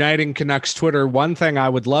of uniting Canucks Twitter, one thing I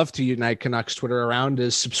would love to unite Canucks Twitter around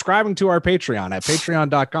is subscribing to our Patreon at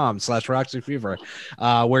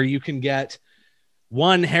patreon.com/RoxyFever, where you can get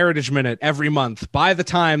one Heritage Minute every month. By the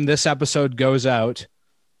time this episode goes out,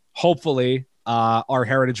 hopefully our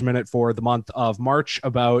Heritage Minute for the month of March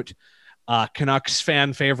about Canucks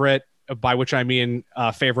fan favorite, by which I mean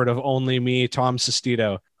favorite of only me, Tom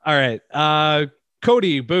Sestito. All right.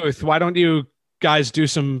 Cody, Booth, why don't you guys do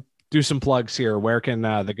some plugs here? Where can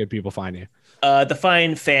the good people find you? The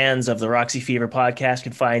fine fans of the Roxy Fever podcast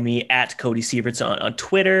can find me at Cody Sieverts on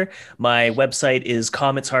Twitter. My website is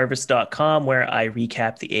cometsharvest.com, where I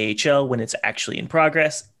recap the AHL when it's actually in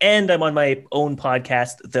progress. And I'm on my own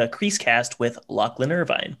podcast, The Creasecast, with Lachlan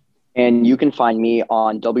Irvine. And you can find me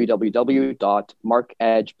on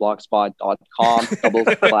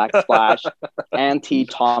www.markedgeblogspot.com /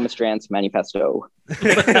 anti-Thomas Drance manifesto.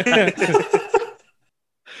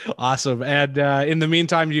 Awesome. And in the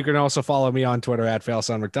meantime, you can also follow me on Twitter at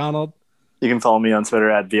FailSonMcDonald. You can follow me on Twitter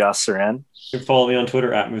at ViasSaran. You can follow me on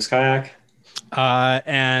Twitter at Moose Kayak.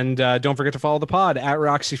 And don't forget to follow the pod at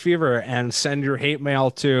Roxy Fever and send your hate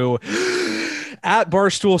mail to at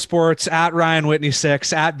Barstool Sports, at Ryan Whitney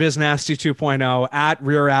 6, at BizNasty 2.0, at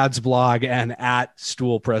Rear Ads Blog, and at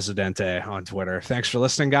Stool Presidente on Twitter. Thanks for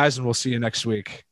listening, guys, and we'll see you next week.